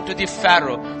takes him to the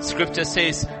Pharaoh, scripture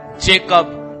says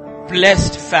Jacob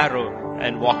blessed Pharaoh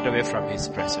and walked away from his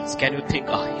presence. Can you think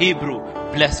a Hebrew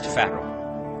blessed Pharaoh?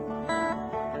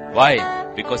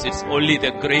 Why? Because it's only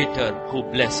the greater who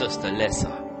blesses the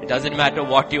lesser. It doesn't matter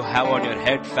what you have on your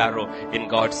head, Pharaoh. In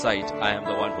God's sight, I am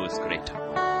the one who is greater.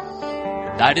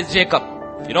 That is Jacob.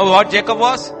 You know what Jacob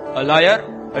was? A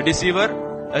liar, a deceiver,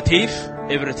 a thief,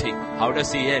 everything. How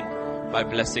does he end? By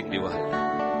blessing the world.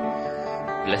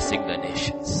 Blessing the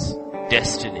nations.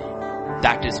 Destiny.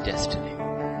 That is destiny.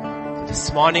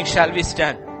 This morning shall we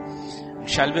stand?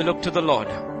 Shall we look to the Lord?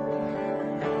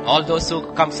 All those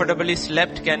who comfortably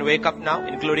slept can wake up now,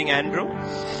 including Andrew.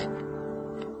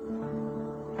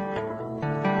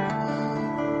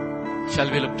 Shall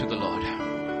we look to the Lord?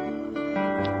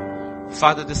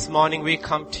 Father, this morning we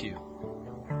come to you.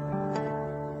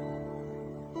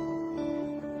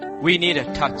 We need a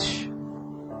touch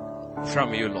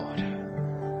from you, Lord.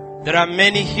 There are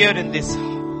many here in this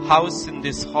house, in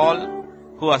this hall,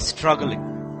 who are struggling.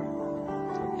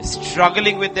 They're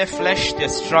struggling with their flesh. They're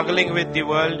struggling with the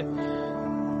world.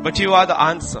 But you are the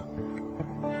answer.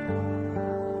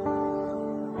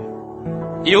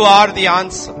 You are the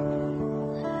answer.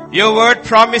 Your word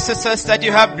promises us that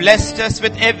you have blessed us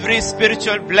with every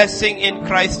spiritual blessing in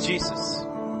Christ Jesus.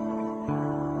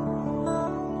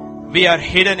 We are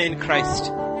hidden in Christ.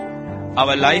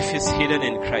 Our life is hidden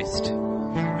in Christ.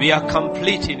 We are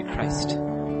complete in Christ.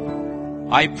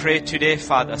 I pray today,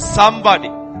 Father, somebody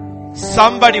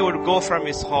would go from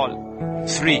his hall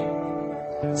free.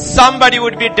 Somebody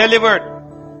would be delivered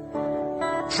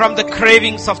from the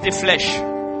cravings of the flesh.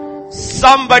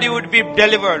 Somebody would be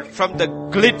delivered from the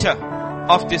glitter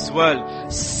of this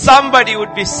world. Somebody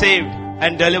would be saved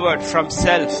and delivered from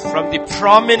self, from the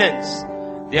prominence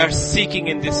they are seeking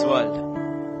in this world.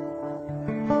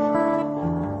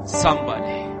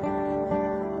 Somebody.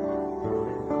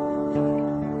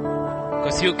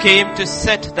 Because you came to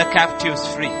set the captives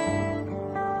free.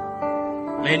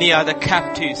 Many are the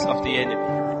captives of the enemy.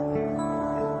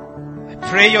 I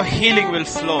pray your healing will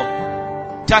flow.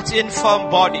 Touch infirm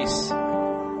bodies.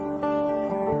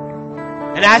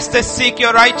 And as they seek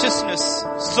your righteousness,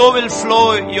 so will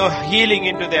flow your healing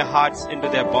into their hearts, into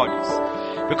their bodies.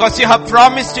 Because you have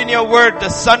promised in your word, the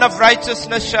Son of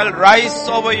Righteousness shall rise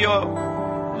over your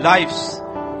lives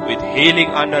with healing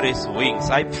under his wings.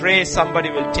 I pray somebody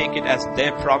will take it as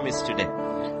their promise today.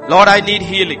 Lord, I need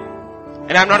healing.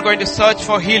 And I'm not going to search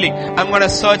for healing. I'm going to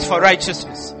search for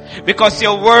righteousness. Because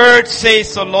your word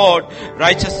says, so Lord,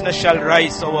 righteousness shall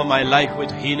rise over my life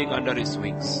with healing under his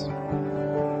wings.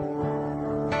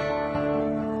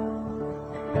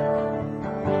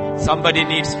 Somebody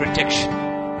needs protection.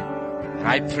 And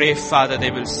I pray, Father,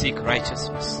 they will seek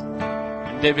righteousness.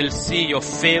 And they will see your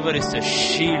favor is a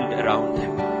shield around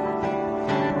them.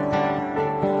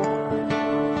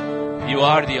 You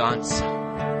are the answer.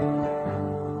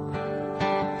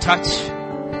 Touch,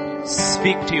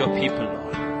 speak to your people,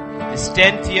 Lord. This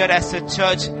 10th year as a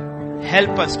church,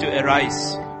 help us to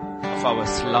arise of our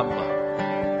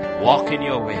slumber. Walk in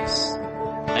your ways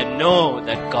and know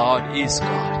that God is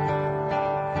God.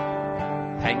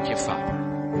 Thank you,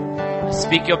 Father. I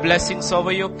speak your blessings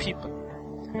over your people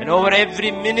and over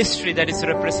every ministry that is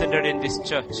represented in this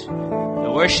church.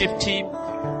 The worship team,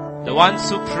 the ones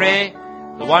who pray,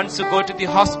 the ones who go to the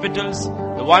hospitals,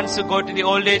 the ones who go to the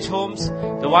old age homes,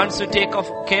 the ones who take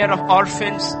care of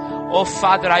orphans. Oh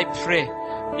Father, I pray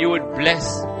you would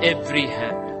bless every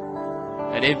hand.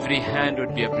 And every hand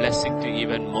would be a blessing to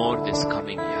even more this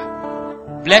coming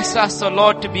year. Bless us, O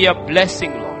Lord, to be a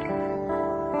blessing,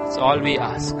 Lord. That's all we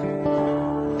ask.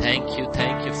 Thank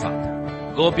you,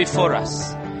 Father. Go before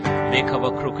us. Make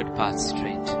our crooked path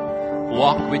straight.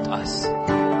 Walk with us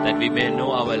that we may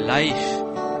know our life,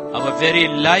 our very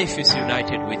life is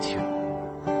united with you.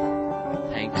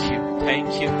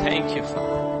 Thank you,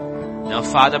 Father. Now,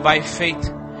 Father, by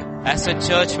faith, as a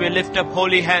church, we lift up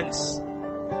holy hands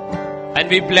and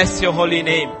we bless your holy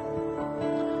name.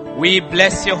 We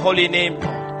bless your holy name,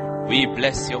 Lord. We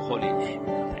bless your holy name.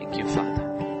 Thank you,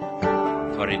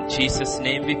 Father. For in Jesus'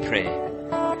 name we pray.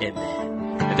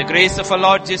 Amen. May the grace of our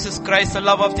Lord Jesus Christ, the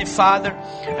love of the Father,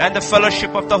 and the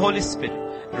fellowship of the Holy Spirit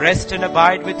rest and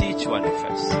abide with each one of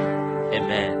us.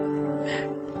 Amen.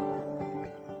 Amen.